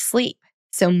quality of sleep.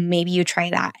 So maybe you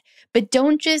try that. But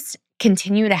don't just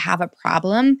continue to have a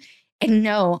problem and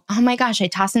know, oh my gosh, I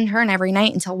toss and turn every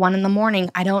night until 1 a.m.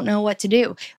 I don't know what to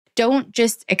do. Don't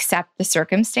just accept the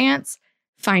circumstance.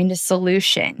 Find a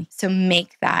solution. So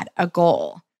make that a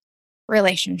goal.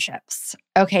 Relationships.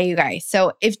 Okay, you guys.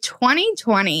 So if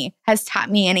 2020 has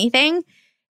taught me anything,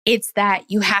 it's that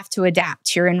you have to adapt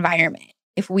to your environment.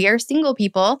 If we are single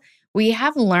people, we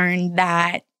have learned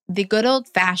that the good old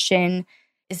fashioned,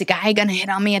 is a guy going to hit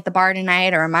on me at the bar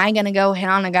tonight? Or am I going to go hit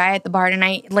on a guy at the bar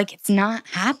tonight? Like, it's not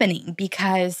happening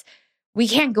because we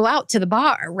can't go out to the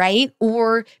bar, right?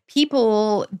 Or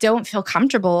people don't feel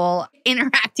comfortable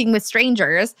interacting with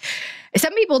strangers.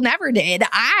 Some people never did.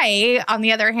 I, on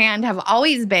the other hand, have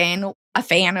always been a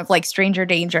fan of like stranger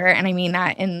danger. And I mean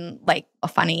that in like a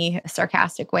funny,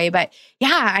 sarcastic way. But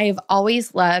yeah, I've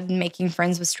always loved making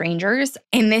friends with strangers.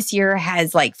 And this year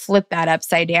has like flipped that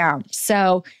upside down.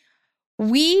 So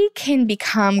we can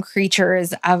become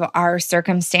creatures of our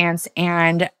circumstance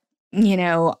and,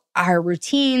 our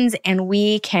routines, and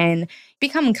we can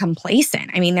become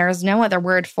complacent. I mean, there's no other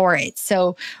word for it.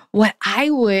 So what I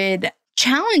would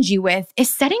challenge you with is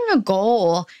setting a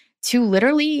goal to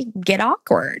literally get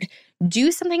awkward.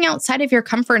 Do something outside of your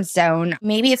comfort zone.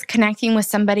 Maybe it's connecting with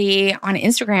somebody on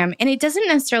Instagram, and it doesn't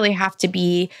necessarily have to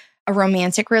be a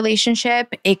romantic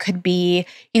relationship. It could be,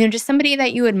 just somebody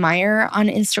that you admire on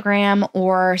Instagram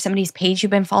or somebody's page you've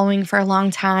been following for a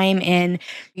long time and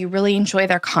you really enjoy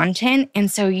their content. And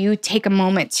so you take a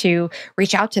moment to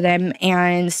reach out to them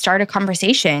and start a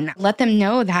conversation. Let them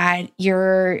know that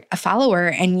you're a follower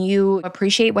and you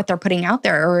appreciate what they're putting out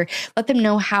there, or let them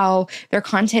know how their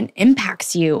content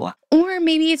impacts you. Or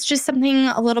maybe it's just something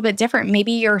a little bit different.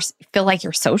 Maybe you feel like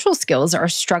your social skills are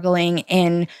struggling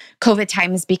in COVID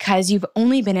times because you've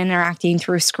only been interacting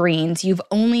through screens. You've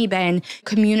only been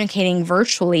communicating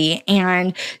virtually.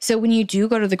 And so when you do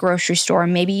go to the grocery store,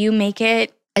 maybe you make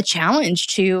it a challenge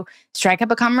to strike up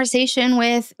a conversation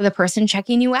with the person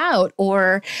checking you out.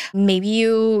 Or maybe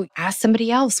you ask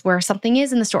somebody else where something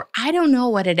is in the store. I don't know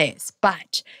what it is,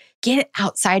 but get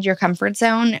outside your comfort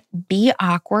zone, be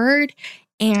awkward,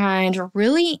 and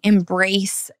really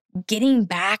embrace getting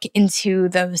back into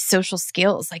those social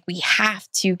skills. Like, we have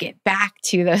to get back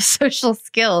to those social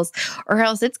skills, or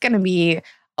else it's going to be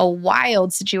a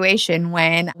wild situation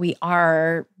when we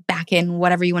are back in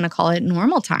whatever you want to call it,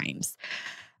 normal times.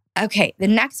 Okay, the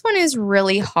next one is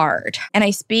really hard. And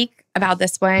I speak about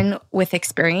this one with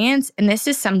experience. And this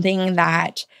is something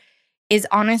that is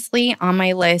honestly on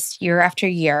my list year after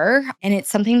year. And it's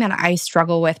something that I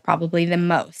struggle with probably the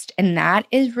most. And that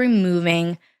is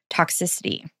removing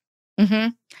toxicity.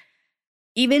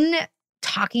 Even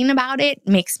talking about it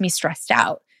makes me stressed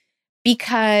out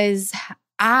because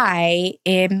I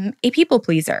am a people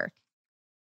pleaser.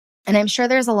 And I'm sure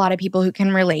there's a lot of people who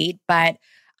can relate, but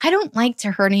I don't like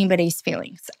to hurt anybody's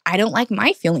feelings. I don't like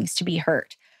my feelings to be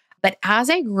hurt. But as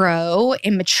I grow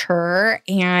and mature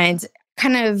and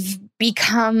kind of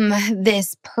become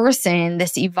this person,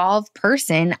 this evolved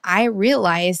person, I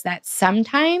realize that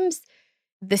sometimes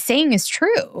the saying is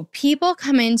true. People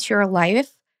come into your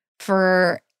life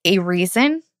for a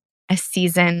reason, a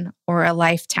season, or a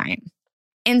lifetime.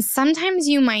 And sometimes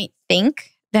you might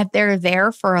think that they're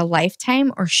there for a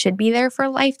lifetime or should be there for a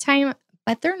lifetime,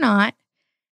 but they're not.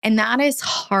 And that is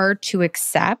hard to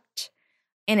accept.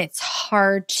 And it's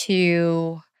hard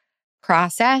to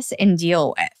process and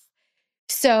deal with.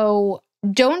 So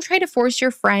don't try to force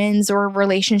your friends or a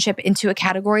relationship into a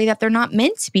category that they're not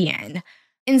meant to be in.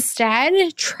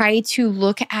 Instead, try to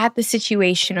look at the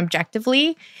situation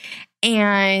objectively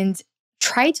and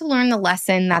try to learn the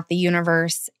lesson that the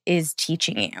universe is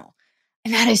teaching you.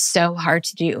 And that is so hard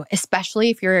to do, especially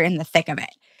if you're in the thick of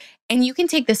it. And you can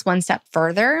take this one step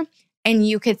further and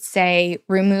you could say,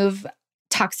 remove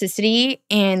toxicity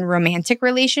in romantic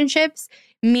relationships,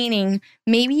 meaning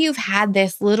maybe you've had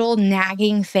this little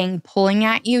nagging thing pulling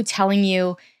at you, telling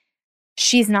you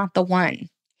she's not the one,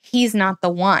 he's not the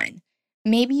one.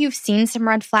 Maybe you've seen some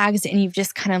red flags and you've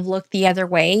just kind of looked the other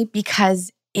way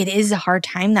because it is a hard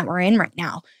time that we're in right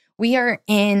now. We are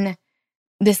in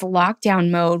this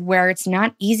lockdown mode where it's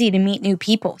not easy to meet new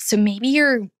people. So maybe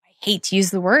I hate to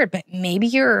use the word, but maybe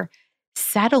you're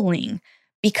settling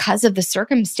because of the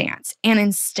circumstance. And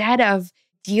instead of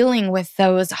dealing with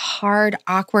those hard,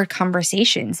 awkward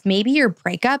conversations, maybe your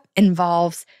breakup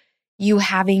involves you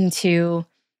having to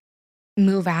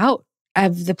move out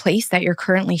of the place that you're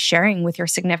currently sharing with your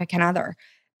significant other.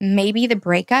 Maybe the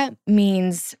breakup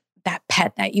means that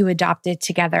pet that you adopted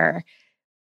together.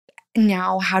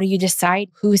 Now, how do you decide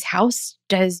whose house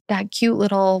does that cute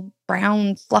little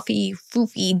brown, fluffy,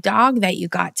 foofy dog that you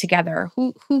got together?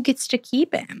 Who gets to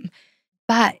keep him?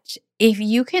 But if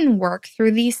you can work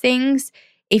through these things,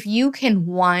 if you can,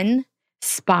 1,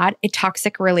 spot a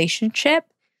toxic relationship,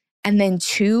 and then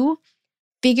 2,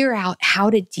 figure out how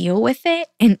to deal with it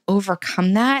and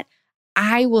overcome that,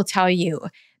 I will tell you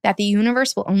that the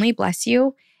universe will only bless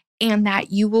you and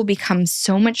that you will become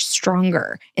so much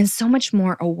stronger and so much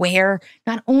more aware,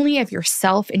 not only of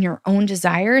yourself and your own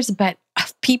desires, but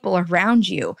of people around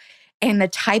you and the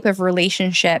type of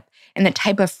relationship and the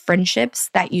type of friendships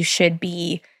that you should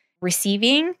be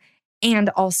receiving and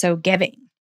also giving.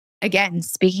 Again,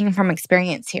 speaking from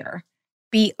experience here,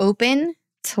 be open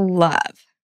to love.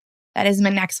 That is my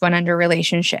next one under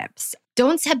relationships.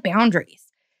 Don't set boundaries.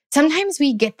 Sometimes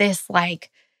we get this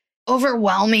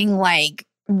overwhelming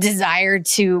desire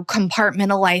to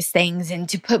compartmentalize things and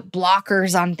to put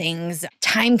blockers on things,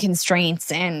 time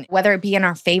constraints, and whether it be in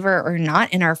our favor or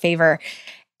not in our favor.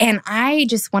 And I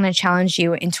just want to challenge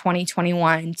you in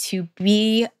 2021 to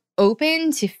be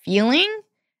open to feeling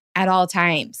at all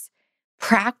times.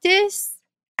 Practice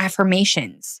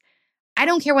affirmations. I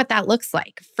don't care what that looks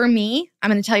like. For me, I'm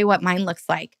going to tell you what mine looks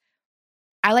like.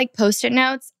 I like Post-it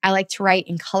notes. I like to write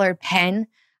in colored pen.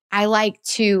 I like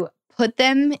to put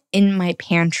them in my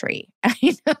pantry. I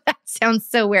know that sounds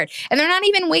so weird. And they're not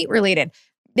even weight related.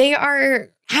 They are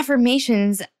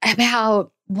affirmations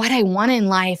about what I want in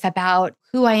life, about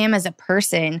who I am as a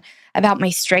person, about my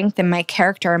strength and my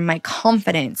character and my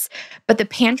confidence. But the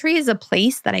pantry is a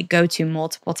place that I go to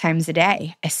multiple times a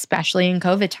day, especially in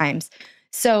COVID times.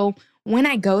 So when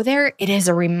I go there, it is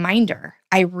a reminder.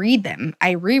 I read them,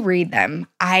 I reread them,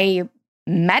 I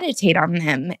meditate on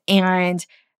them. And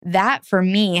that for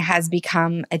me has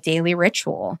become a daily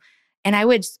ritual. And I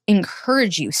would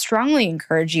strongly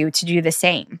encourage you to do the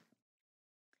same.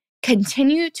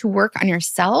 Continue to work on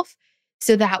yourself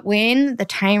so that when the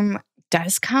time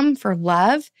does come for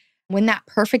love, when that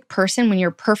perfect person, when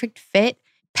your perfect fit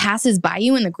passes by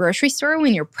you in the grocery store,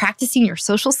 when you're practicing your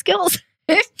social skills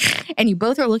and you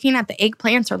both are looking at the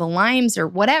eggplants or the limes or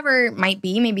whatever it might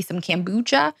be, maybe some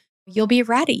kombucha, you'll be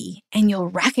ready and you'll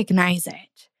recognize it.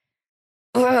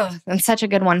 That's such a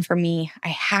good one for me. I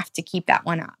have to keep that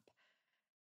one up.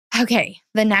 Okay,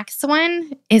 the next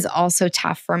one is also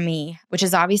tough for me, which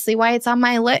is obviously why it's on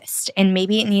my list, and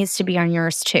maybe it needs to be on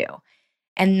yours too.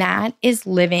 And that is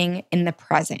living in the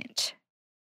present.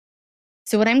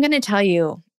 So what I'm going to tell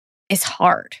you is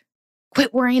hard.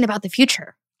 Quit worrying about the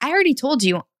future. I already told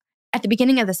you at the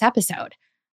beginning of this episode,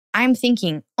 I'm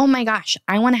thinking, oh my gosh,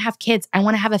 I want to have kids. I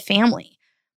want to have a family.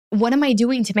 What am I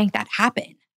doing to make that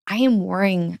happen? I am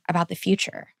worrying about the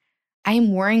future. I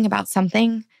am worrying about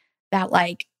something that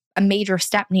like a major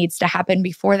step needs to happen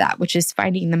before that, which is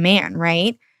finding the man,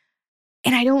 right?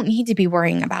 And I don't need to be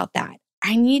worrying about that.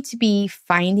 I need to be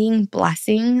finding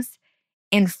blessings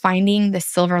and finding the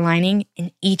silver lining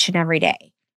in each and every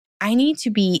day. I need to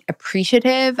be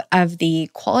appreciative of the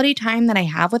quality time that I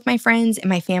have with my friends and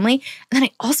my family, and that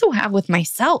I also have with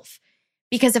myself.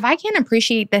 Because if I can't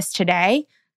appreciate this today,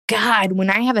 God, when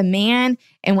I have a man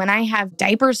and when I have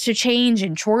diapers to change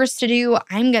and chores to do,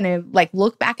 I'm going to like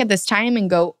look back at this time and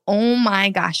go, oh my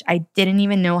gosh, I didn't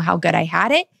even know how good I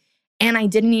had it. And I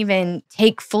didn't even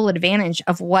take full advantage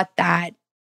of what that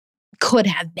could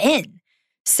have been.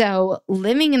 So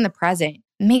living in the present,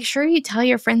 make sure you tell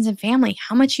your friends and family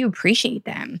how much you appreciate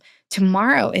them.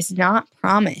 Tomorrow is not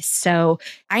promised. So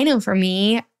I know for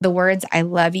me, the words I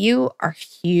love you are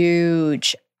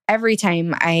huge. Every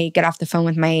time I get off the phone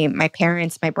with my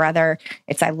parents, my brother,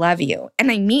 it's I love you.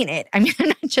 And I mean it. I mean, I'm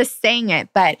not just saying it,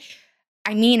 but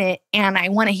I mean it and I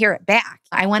want to hear it back.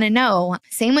 I want to know.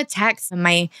 Same with text.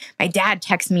 My dad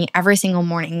texts me every single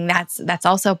morning. That's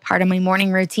also part of my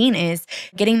morning routine is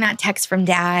getting that text from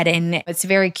dad. And it's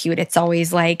very cute. It's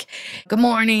always like, good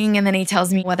morning. And then he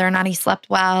tells me whether or not he slept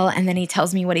well. And then he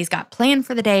tells me what he's got planned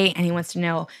for the day. And he wants to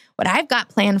know what I've got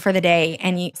planned for the day.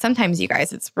 And sometimes you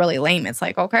guys, it's really lame. It's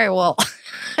like, okay, well,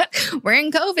 we're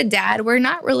in COVID, Dad. We're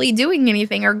not really doing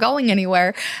anything or going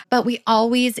anywhere. But we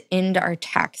always end our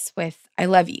texts with, I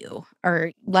love you,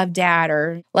 or love Dad,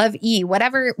 or love E,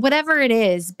 whatever it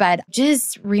is. But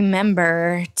just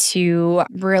remember to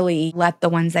really let the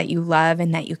ones that you love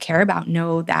and that you care about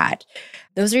know that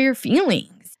those are your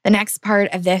feelings. The next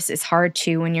part of this is hard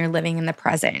too when you're living in the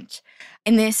present.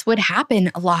 And this would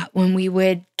happen a lot when we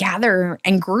would gather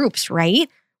in groups, right?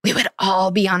 We would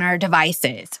all be on our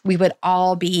devices. We would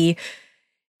all be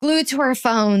glued to our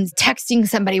phones, texting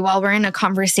somebody while we're in a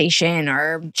conversation,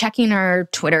 or checking our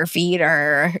Twitter feed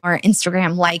or our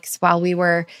Instagram likes while we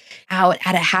were out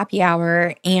at a happy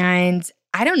hour. And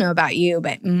I don't know about you,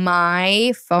 but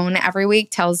my phone every week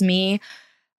tells me,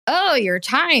 oh, your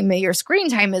screen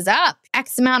time is up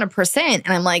X amount of percent.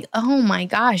 And I'm like, oh my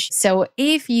gosh. So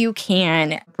if you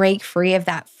can break free of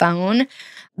that phone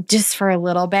just for a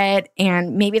little bit,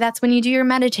 and maybe that's when you do your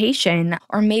meditation,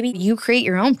 or maybe you create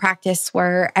your own practice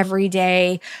where every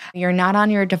day you're not on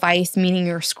your device, meaning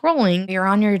you're scrolling, you're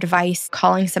on your device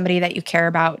calling somebody that you care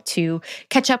about to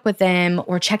catch up with them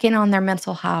or check in on their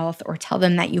mental health or tell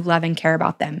them that you love and care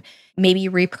about them. Maybe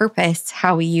repurpose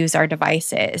how we use our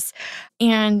devices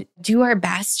and do our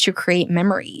best to create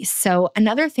memories. So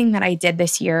another thing that I did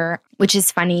this year, which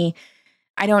is funny,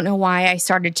 I don't know why I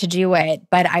started to do it,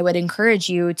 but I would encourage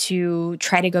you to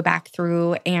try to go back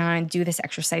through and do this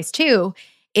exercise too,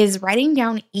 is writing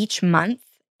down each month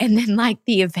and then like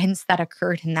the events that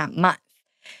occurred in that month.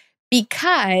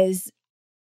 Because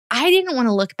I didn't want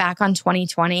to look back on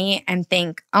 2020 and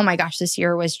think, oh my gosh, this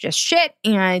year was just shit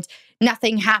and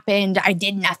nothing happened. I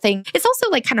did nothing. It's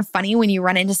also like kind of funny when you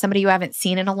run into somebody you haven't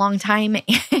seen in a long time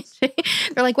and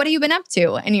they're like, what have you been up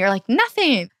to? And you're like,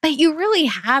 nothing. But you really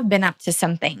have been up to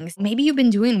some things. Maybe you've been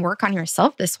doing work on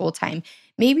yourself this whole time.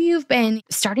 Maybe you've been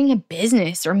starting a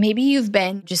business, or maybe you've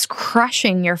been just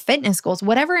crushing your fitness goals,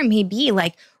 whatever it may be.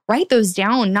 Like write those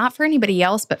down, not for anybody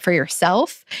else, but for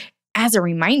yourself as a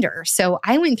reminder. So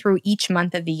I went through each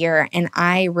month of the year and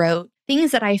I wrote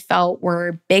things that I felt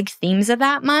were big themes of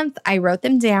that month. I wrote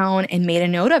them down and made a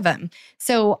note of them.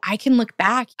 So I can look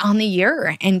back on the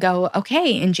year and go,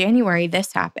 okay, in January,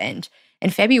 this happened.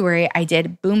 In February, I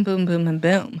did boom, boom, boom, and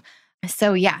boom.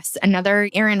 So yes, another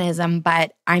Aaronism,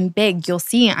 but I'm big. You'll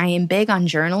see I am big on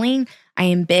journaling. I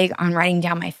am big on writing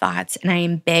down my thoughts, and I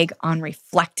am big on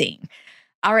reflecting.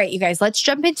 All right, you guys, let's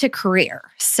jump into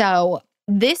career. So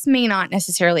this may not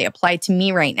necessarily apply to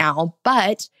me right now,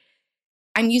 but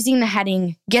I'm using the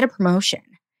heading, get a promotion.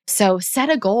 So set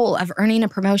a goal of earning a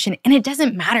promotion, and it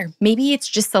doesn't matter. Maybe it's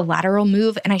just a lateral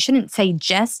move, and I shouldn't say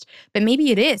just, but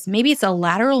maybe it is. Maybe it's a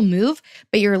lateral move,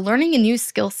 but you're learning a new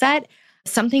skill set,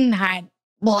 something that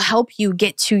will help you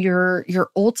get to your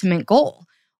ultimate goal.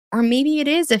 Or maybe it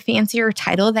is a fancier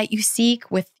title that you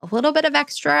seek with a little bit of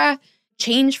extra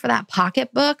change for that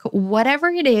pocketbook. Whatever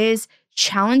it is,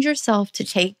 challenge yourself to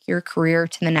take your career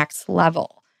to the next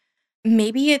level.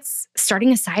 Maybe it's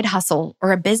starting a side hustle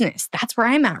or a business. That's where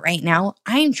I'm at right now.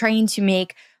 I'm trying to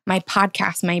make my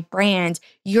podcast, my brand,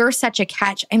 You're Such a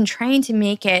Catch. I'm trying to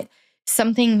make it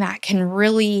something that can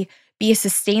really be a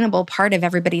sustainable part of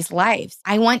everybody's lives.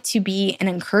 I want to be an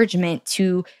encouragement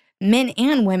to men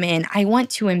and women. I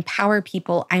want to empower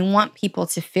people. I want people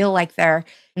to feel like they're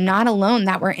not alone,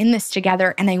 that we're in this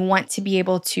together. And I want to be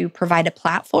able to provide a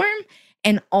platform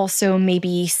and also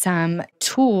maybe some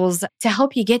tools to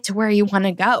help you get to where you want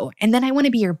to go. And then I want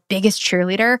to be your biggest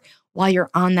cheerleader while you're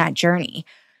on that journey.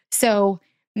 So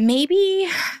maybe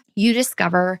you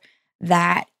discover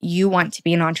that you want to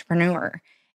be an entrepreneur.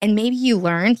 And maybe you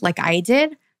learned, like I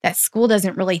did, that school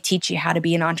doesn't really teach you how to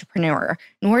be an entrepreneur,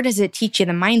 nor does it teach you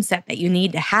the mindset that you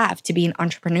need to have to be an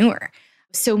entrepreneur.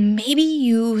 So maybe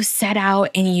you set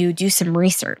out and you do some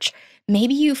research.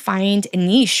 Maybe you find a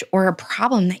niche or a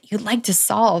problem that you'd like to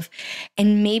solve.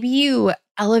 And maybe you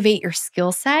elevate your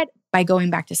skill set by going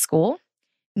back to school.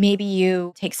 Maybe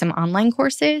you take some online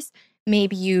courses.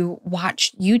 Maybe you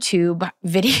watch YouTube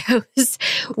videos,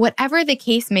 whatever the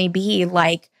case may be,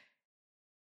 like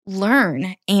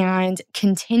learn and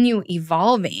continue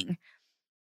evolving.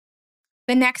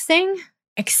 The next thing,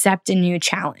 accept a new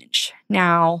challenge.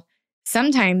 Now,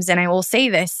 sometimes, and I will say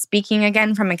this, speaking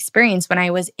again from experience, when I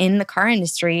was in the car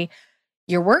industry,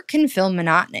 your work can feel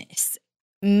monotonous.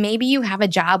 Maybe you have a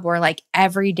job where like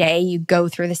every day you go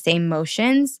through the same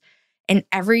motions and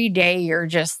every day you're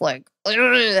just like,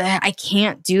 I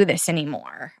can't do this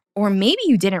anymore. Or maybe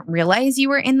you didn't realize you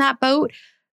were in that boat,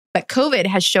 but COVID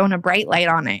has shown a bright light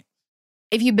on it.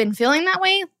 If you've been feeling that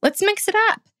way, let's mix it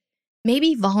up.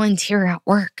 Maybe volunteer at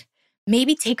work.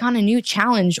 Maybe take on a new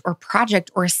challenge or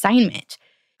project or assignment.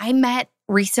 I met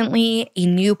recently a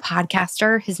new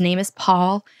podcaster. His name is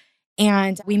Paul.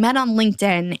 And we met on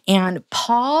LinkedIn. And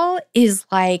Paul is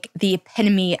like the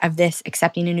epitome of this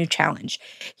accepting a new challenge.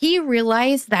 He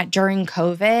realized that during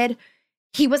COVID,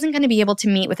 he wasn't going to be able to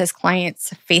meet with his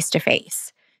clients face to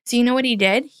face. So you know what he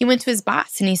did? He went to his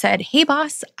boss and he said, "Hey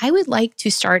boss, I would like to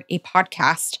start a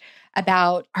podcast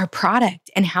about our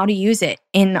product and how to use it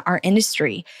in our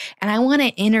industry. And I want to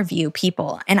interview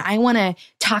people and I want to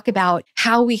talk about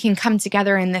how we can come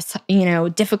together in this,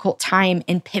 difficult time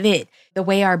and pivot the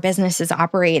way our business is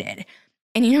operated."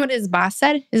 And you know what his boss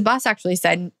said? His boss actually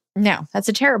said, "No, that's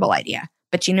a terrible idea."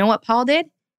 But you know what Paul did?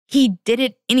 He did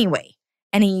it anyway.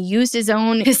 And he used his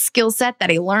skill set that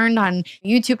he learned on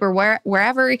YouTube or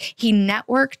wherever. He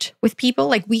networked with people.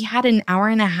 Like we had an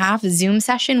 1.5 hour Zoom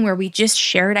session where we just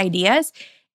shared ideas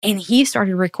and he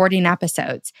started recording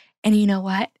episodes. And you know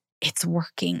what? It's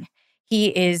working.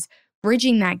 He is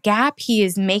bridging that gap. He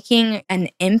is making an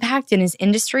impact in his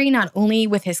industry, not only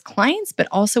with his clients, but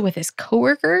also with his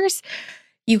coworkers.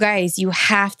 You guys, you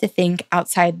have to think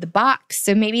outside the box.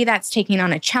 So maybe that's taking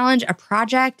on a challenge, a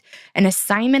project, an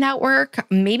assignment at work.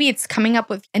 Maybe it's coming up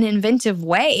with an inventive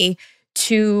way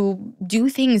to do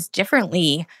things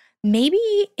differently. Maybe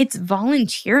it's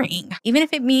volunteering, even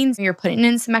if it means you're putting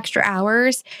in some extra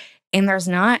hours and there's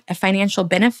not a financial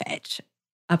benefit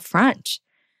up front.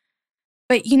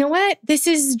 But you know what? This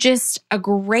is just a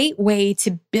great way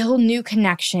to build new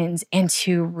connections and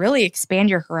to really expand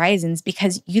your horizons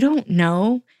because you don't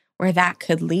know where that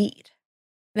could lead.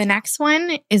 The next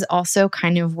one is also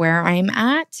kind of where I'm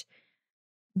at,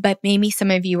 but maybe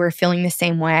some of you are feeling the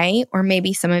same way, or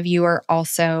maybe some of you are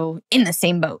also in the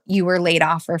same boat. You were laid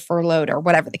off or furloughed or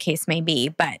whatever the case may be.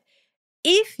 But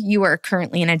if you are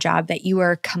currently in a job that you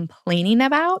are complaining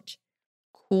about,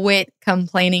 quit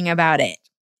complaining about it.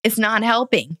 It's not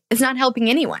helping. It's not helping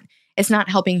anyone. It's not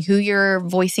helping who you're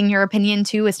voicing your opinion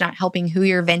to. It's not helping who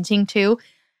you're venting to,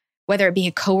 whether it be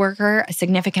a coworker, a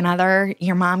significant other,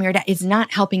 your mom, your dad. It's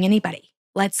not helping anybody.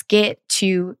 Let's get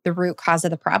to the root cause of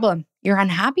the problem. You're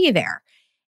unhappy there.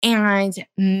 And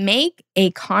make a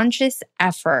conscious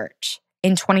effort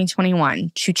in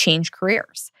 2021 to change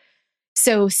careers.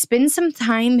 So spend some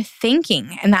time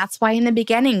thinking. And that's why in the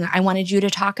beginning, I wanted you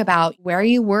to talk about where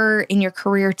you were in your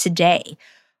career today,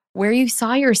 where you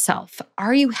saw yourself.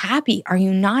 Are you happy? Are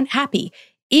you not happy?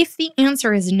 If the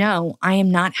answer is no, I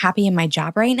am not happy in my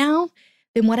job right now,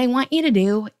 then what I want you to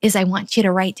do is I want you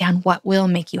to write down what will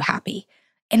make you happy.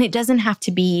 And it doesn't have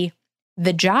to be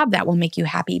the job that will make you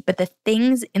happy, but the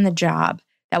things in the job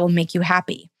that will make you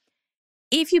happy.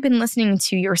 If you've been listening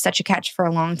to You're Such a Catch for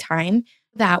a long time,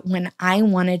 that when I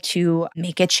wanted to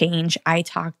make a change, I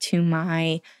talked to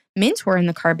my mentor in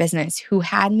the car business who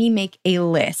had me make a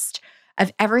list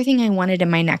of everything I wanted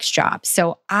in my next job.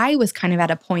 So I was kind of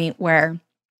at a point where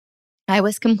I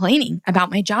was complaining about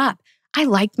my job. I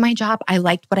liked my job. I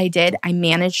liked what I did. I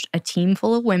managed a team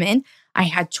full of women. I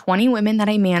had 20 women that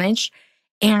I managed,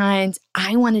 and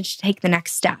I wanted to take the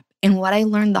next step. And what I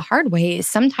learned the hard way is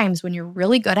sometimes when you're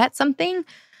really good at something,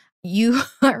 you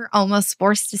are almost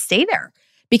forced to stay there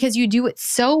because you do it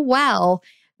so well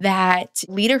that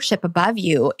leadership above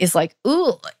you is like,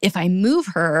 ooh, if I move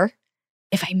her,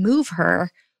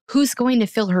 who's going to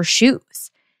fill her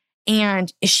shoes?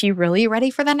 And is she really ready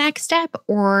for the next step?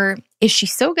 Or is she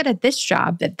so good at this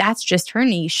job that that's just her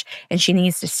niche and she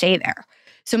needs to stay there?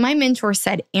 So my mentor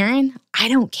said, Erin, I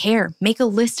don't care. Make a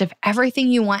list of everything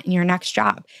you want in your next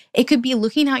job. It could be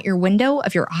looking out your window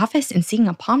of your office and seeing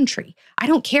a palm tree. I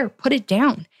don't care. Put it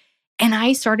down. And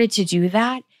I started to do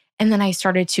that. And then I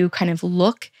started to kind of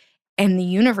look, and the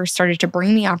universe started to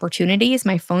bring me opportunities.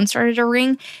 My phone started to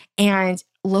ring. And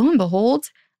lo and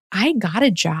behold, I got a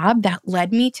job that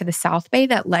led me to the South Bay,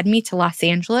 that led me to Los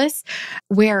Angeles,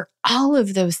 where all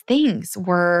of those things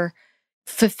were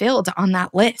fulfilled on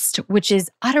that list, which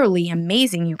is utterly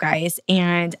amazing, you guys.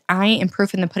 And I am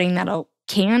proof in the pudding that it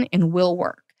can and will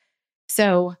work.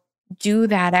 So do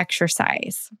that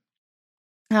exercise.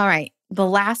 All right. The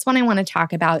last one I want to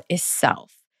talk about is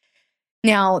self.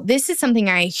 Now, this is something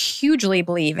I hugely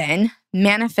believe in,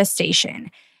 manifestation.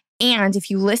 And if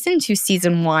you listen to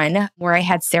season 1, where I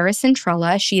had Sarah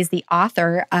Centrella, she is the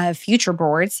author of Future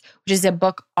Boards, which is a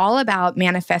book all about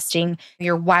manifesting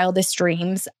your wildest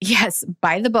dreams. Yes,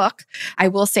 buy the book. I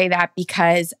will say that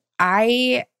because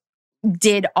I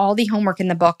did all the homework in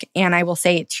the book, and I will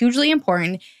say it's hugely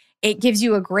important. It gives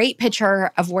you a great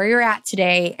picture of where you're at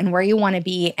today and where you want to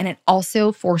be. And it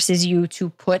also forces you to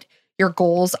put your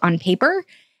goals on paper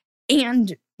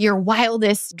and your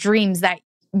wildest dreams that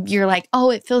you're like, oh,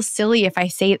 it feels silly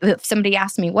if somebody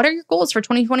asks me, what are your goals for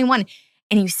 2021?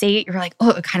 And you say it, you're like,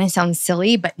 oh, it kind of sounds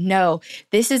silly. But no,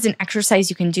 this is an exercise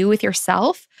you can do with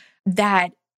yourself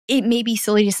that it may be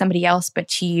silly to somebody else, but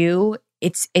to you,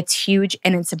 it's huge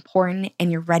and it's important,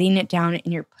 and you're writing it down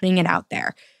and you're putting it out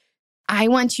there. I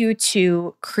want you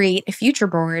to create a future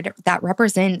board that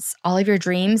represents all of your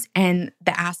dreams and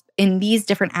in these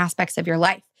different aspects of your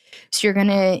life. So you're going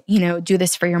to, do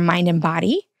this for your mind and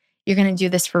body. You're going to do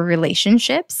this for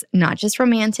relationships, not just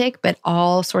romantic, but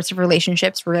all sorts of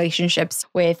relationships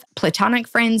with platonic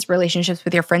friends, relationships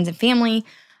with your friends and family.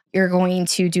 You're going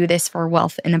to do this for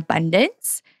wealth and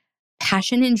abundance,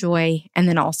 passion and joy, and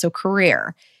then also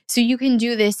career. So you can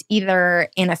do this either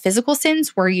in a physical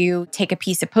sense where you take a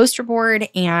piece of poster board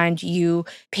and you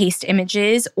paste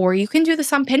images, or you can do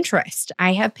this on Pinterest.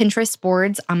 I have Pinterest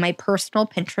boards on my personal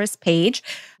Pinterest page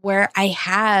where I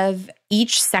have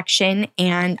each section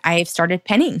and I've started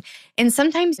pinning. And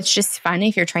sometimes it's just fun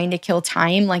if you're trying to kill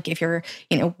time, like if you're,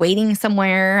 waiting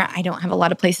somewhere. I don't have a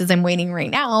lot of places I'm waiting right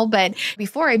now, but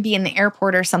before I'd be in the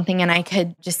airport or something and I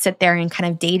could just sit there and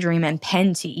kind of daydream and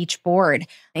pen to each board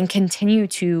and continue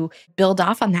to build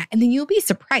off on that. And then you'll be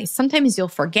surprised. Sometimes you'll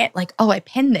forget like, oh, I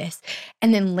penned this.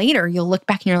 And then later you'll look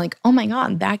back and you're like, oh my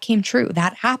God, that came true.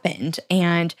 That happened.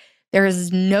 And there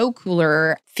is no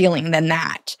cooler feeling than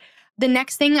that. The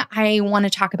next thing I want to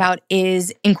talk about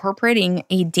is incorporating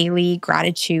a daily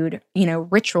gratitude,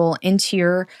 ritual into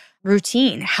your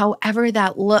routine, however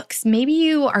that looks. Maybe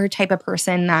you are a type of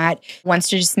person that wants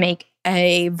to just make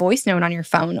a voice note on your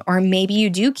phone, or maybe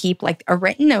you do keep like a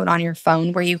written note on your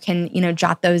phone where you can,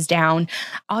 jot those down.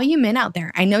 All you men out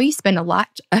there, I know you spend a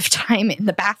lot of time in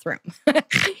the bathroom.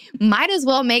 Might as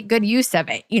well make good use of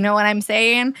it. You know what I'm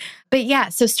saying? But yeah,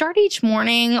 so start each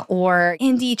morning or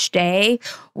end each day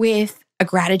with a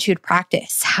gratitude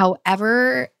practice,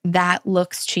 however that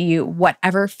looks to you,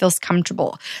 whatever feels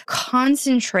comfortable.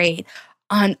 Concentrate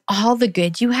on all the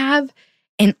good you have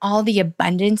and all the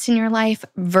abundance in your life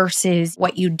versus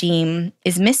what you deem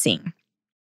is missing.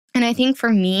 And I think for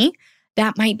me,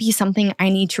 that might be something I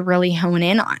need to really hone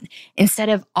in on. Instead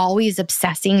of always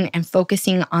obsessing and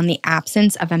focusing on the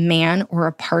absence of a man or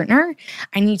a partner,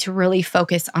 I need to really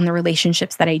focus on the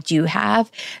relationships that I do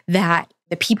have, that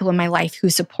the people in my life who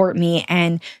support me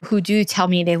and who do tell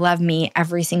me they love me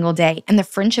every single day, and the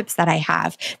friendships that I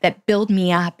have that build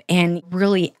me up and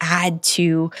really add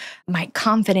to my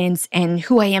confidence and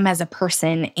who I am as a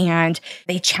person. And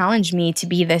they challenge me to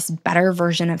be this better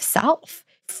version of self.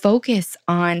 Focus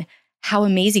on how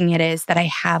amazing it is that I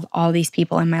have all these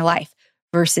people in my life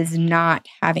versus not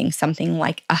having something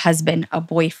like a husband, a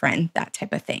boyfriend, that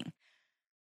type of thing.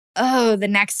 Oh, the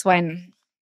next one,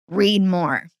 read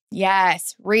more.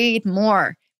 Yes, read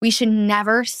more. We should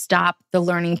never stop the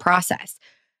learning process.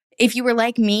 If you were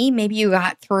like me, maybe you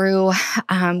got through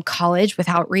college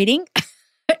without reading.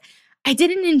 I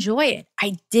didn't enjoy it.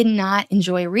 I did not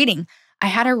enjoy reading. I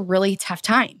had a really tough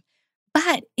time.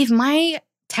 But if my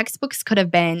textbooks could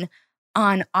have been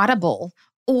on Audible,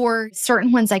 or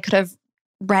certain ones I could have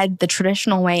read the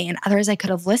traditional way and others I could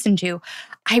have listened to,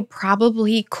 I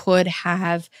probably could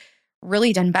have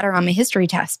really done better on my history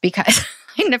test because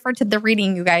I never did the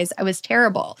reading, you guys. I was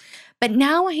terrible. But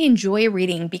now I enjoy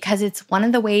reading because it's one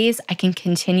of the ways I can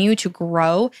continue to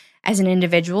grow as an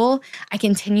individual. I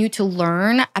continue to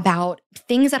learn about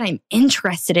things that I'm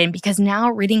interested in because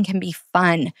now reading can be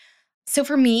fun. So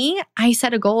for me, I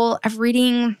set a goal of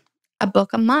reading a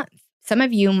book a month. Some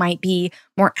of you might be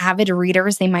more avid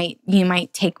readers. You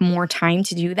might take more time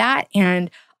to do that. And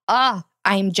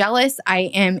I'm jealous. I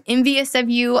am envious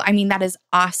of you. I mean, that is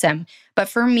awesome. But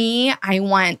for me, I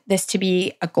want this to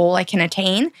be a goal I can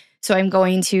attain. So I'm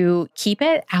going to keep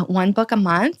it at one book a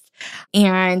month.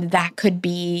 And that could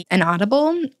be an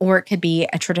Audible or it could be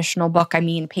a traditional book. I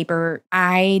mean, paper.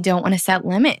 I don't want to set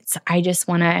limits. I just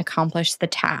want to accomplish the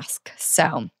task.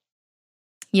 So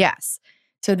yes.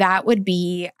 So that would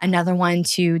be another one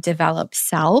to develop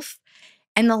self.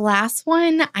 And the last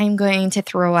one I'm going to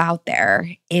throw out there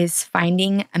is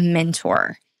finding a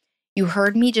mentor. You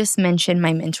heard me just mention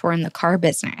my mentor in the car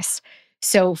business.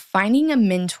 So finding a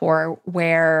mentor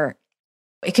where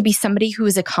it could be somebody who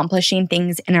is accomplishing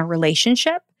things in a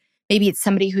relationship. Maybe it's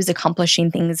somebody who's accomplishing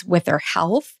things with their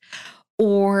health,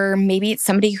 or maybe it's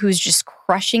somebody who's just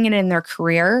crushing it in their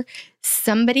career.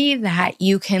 Somebody that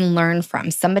you can learn from,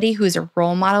 somebody who's a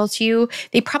role model to you.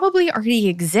 They probably already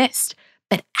exist,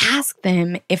 but ask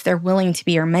them if they're willing to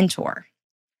be your mentor.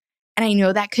 And I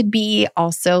know that could be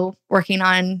also working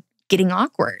on getting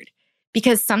awkward,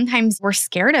 because sometimes we're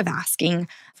scared of asking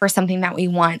for something that we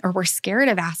want, or we're scared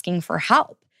of asking for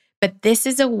help. But this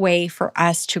is a way for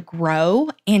us to grow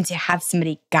and to have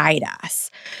somebody guide us.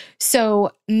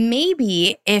 So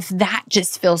maybe if that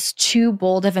just feels too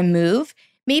bold of a move,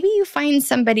 maybe you find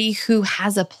somebody who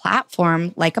has a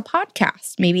platform like a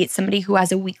podcast. Maybe it's somebody who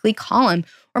has a weekly column,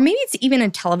 or maybe it's even a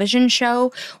television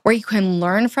show where you can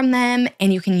learn from them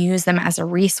and you can use them as a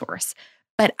resource.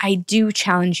 But I do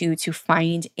challenge you to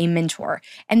find a mentor.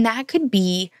 And that could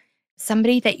be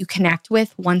somebody that you connect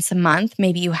with once a month.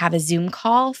 Maybe you have a Zoom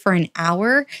call for an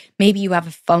hour. Maybe you have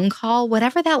a phone call,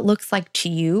 whatever that looks like to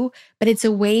you. But it's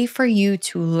a way for you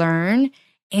to learn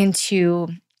and to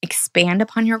expand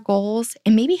upon your goals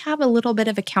and maybe have a little bit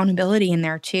of accountability in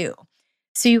there too.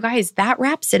 So you guys, that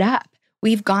wraps it up.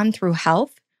 We've gone through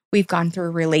health. We've gone through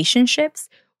relationships.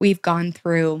 We've gone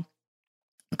through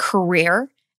career.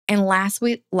 And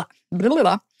lastly,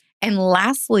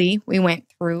 we went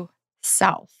through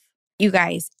self. You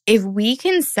guys, if we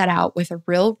can set out with a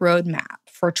real roadmap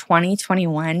for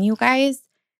 2021, you guys,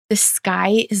 the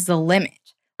sky is the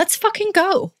limit. Let's fucking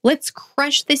go. Let's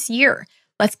crush this year.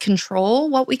 Let's control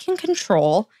what we can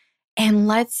control, and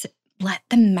let's let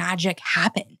the magic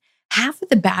happen. Half of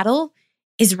the battle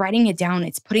is writing it down.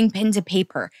 It's putting pen to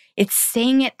paper. It's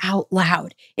saying it out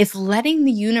loud. It's letting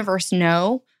the universe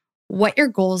know what your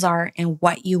goals are and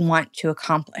what you want to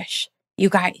accomplish. You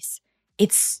guys,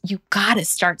 you gotta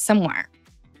start somewhere.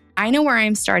 I know where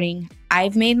I'm starting.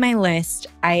 I've made my list.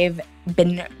 I've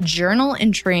been journal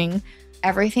entering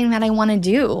everything that I want to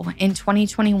do in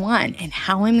 2021 and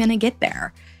how I'm going to get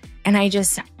there. And I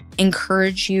just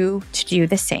encourage you to do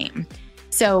the same.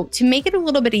 So to make it a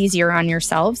little bit easier on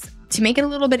yourselves, to make it a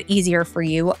little bit easier for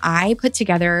you, I put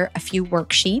together a few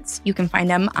worksheets. You can find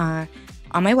them on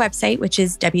my website, which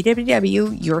is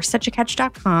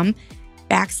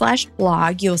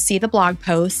www.youresuchacatch.com/blog. You'll see the blog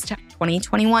post,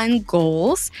 2021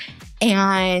 goals.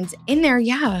 And in there,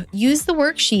 use the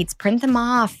worksheets, print them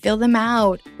off, fill them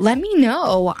out. Let me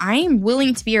know. I am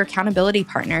willing to be your accountability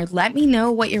partner. Let me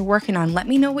know what you're working on. Let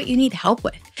me know what you need help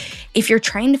with. If you're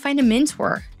trying to find a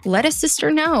mentor, let a sister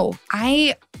know.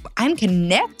 I'm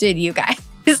connected, you guys.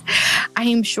 I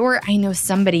am sure I know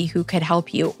somebody who could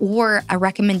help you, or a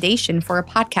recommendation for a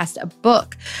podcast, a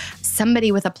book,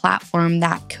 somebody with a platform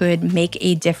that could make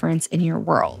a difference in your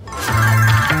world.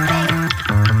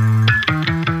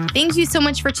 Thank you so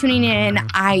much for tuning in.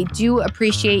 I do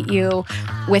appreciate you.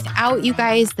 Without you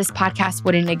guys, this podcast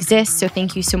wouldn't exist. So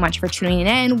thank you so much for tuning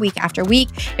in week after week.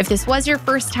 If this was your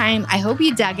first time, I hope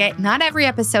you dug it. Not every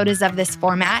episode is of this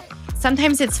format.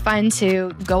 Sometimes it's fun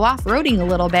to go off-roading a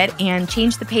little bit and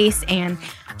change the pace and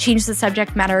change the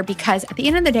subject matter, because at the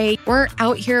end of the day, we're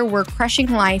out here, we're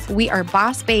crushing life. We are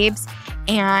boss babes,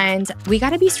 and we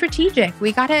got to be strategic.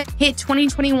 We got to hit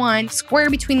 2021 square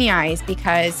between the eyes,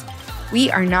 because we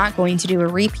are not going to do a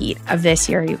repeat of this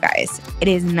year, you guys. It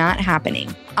is not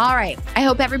happening. All right. I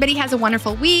hope everybody has a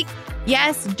wonderful week.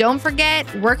 Yes, don't forget,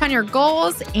 work on your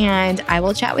goals, and I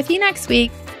will chat with you next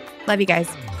week. Love you guys.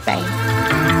 Bye.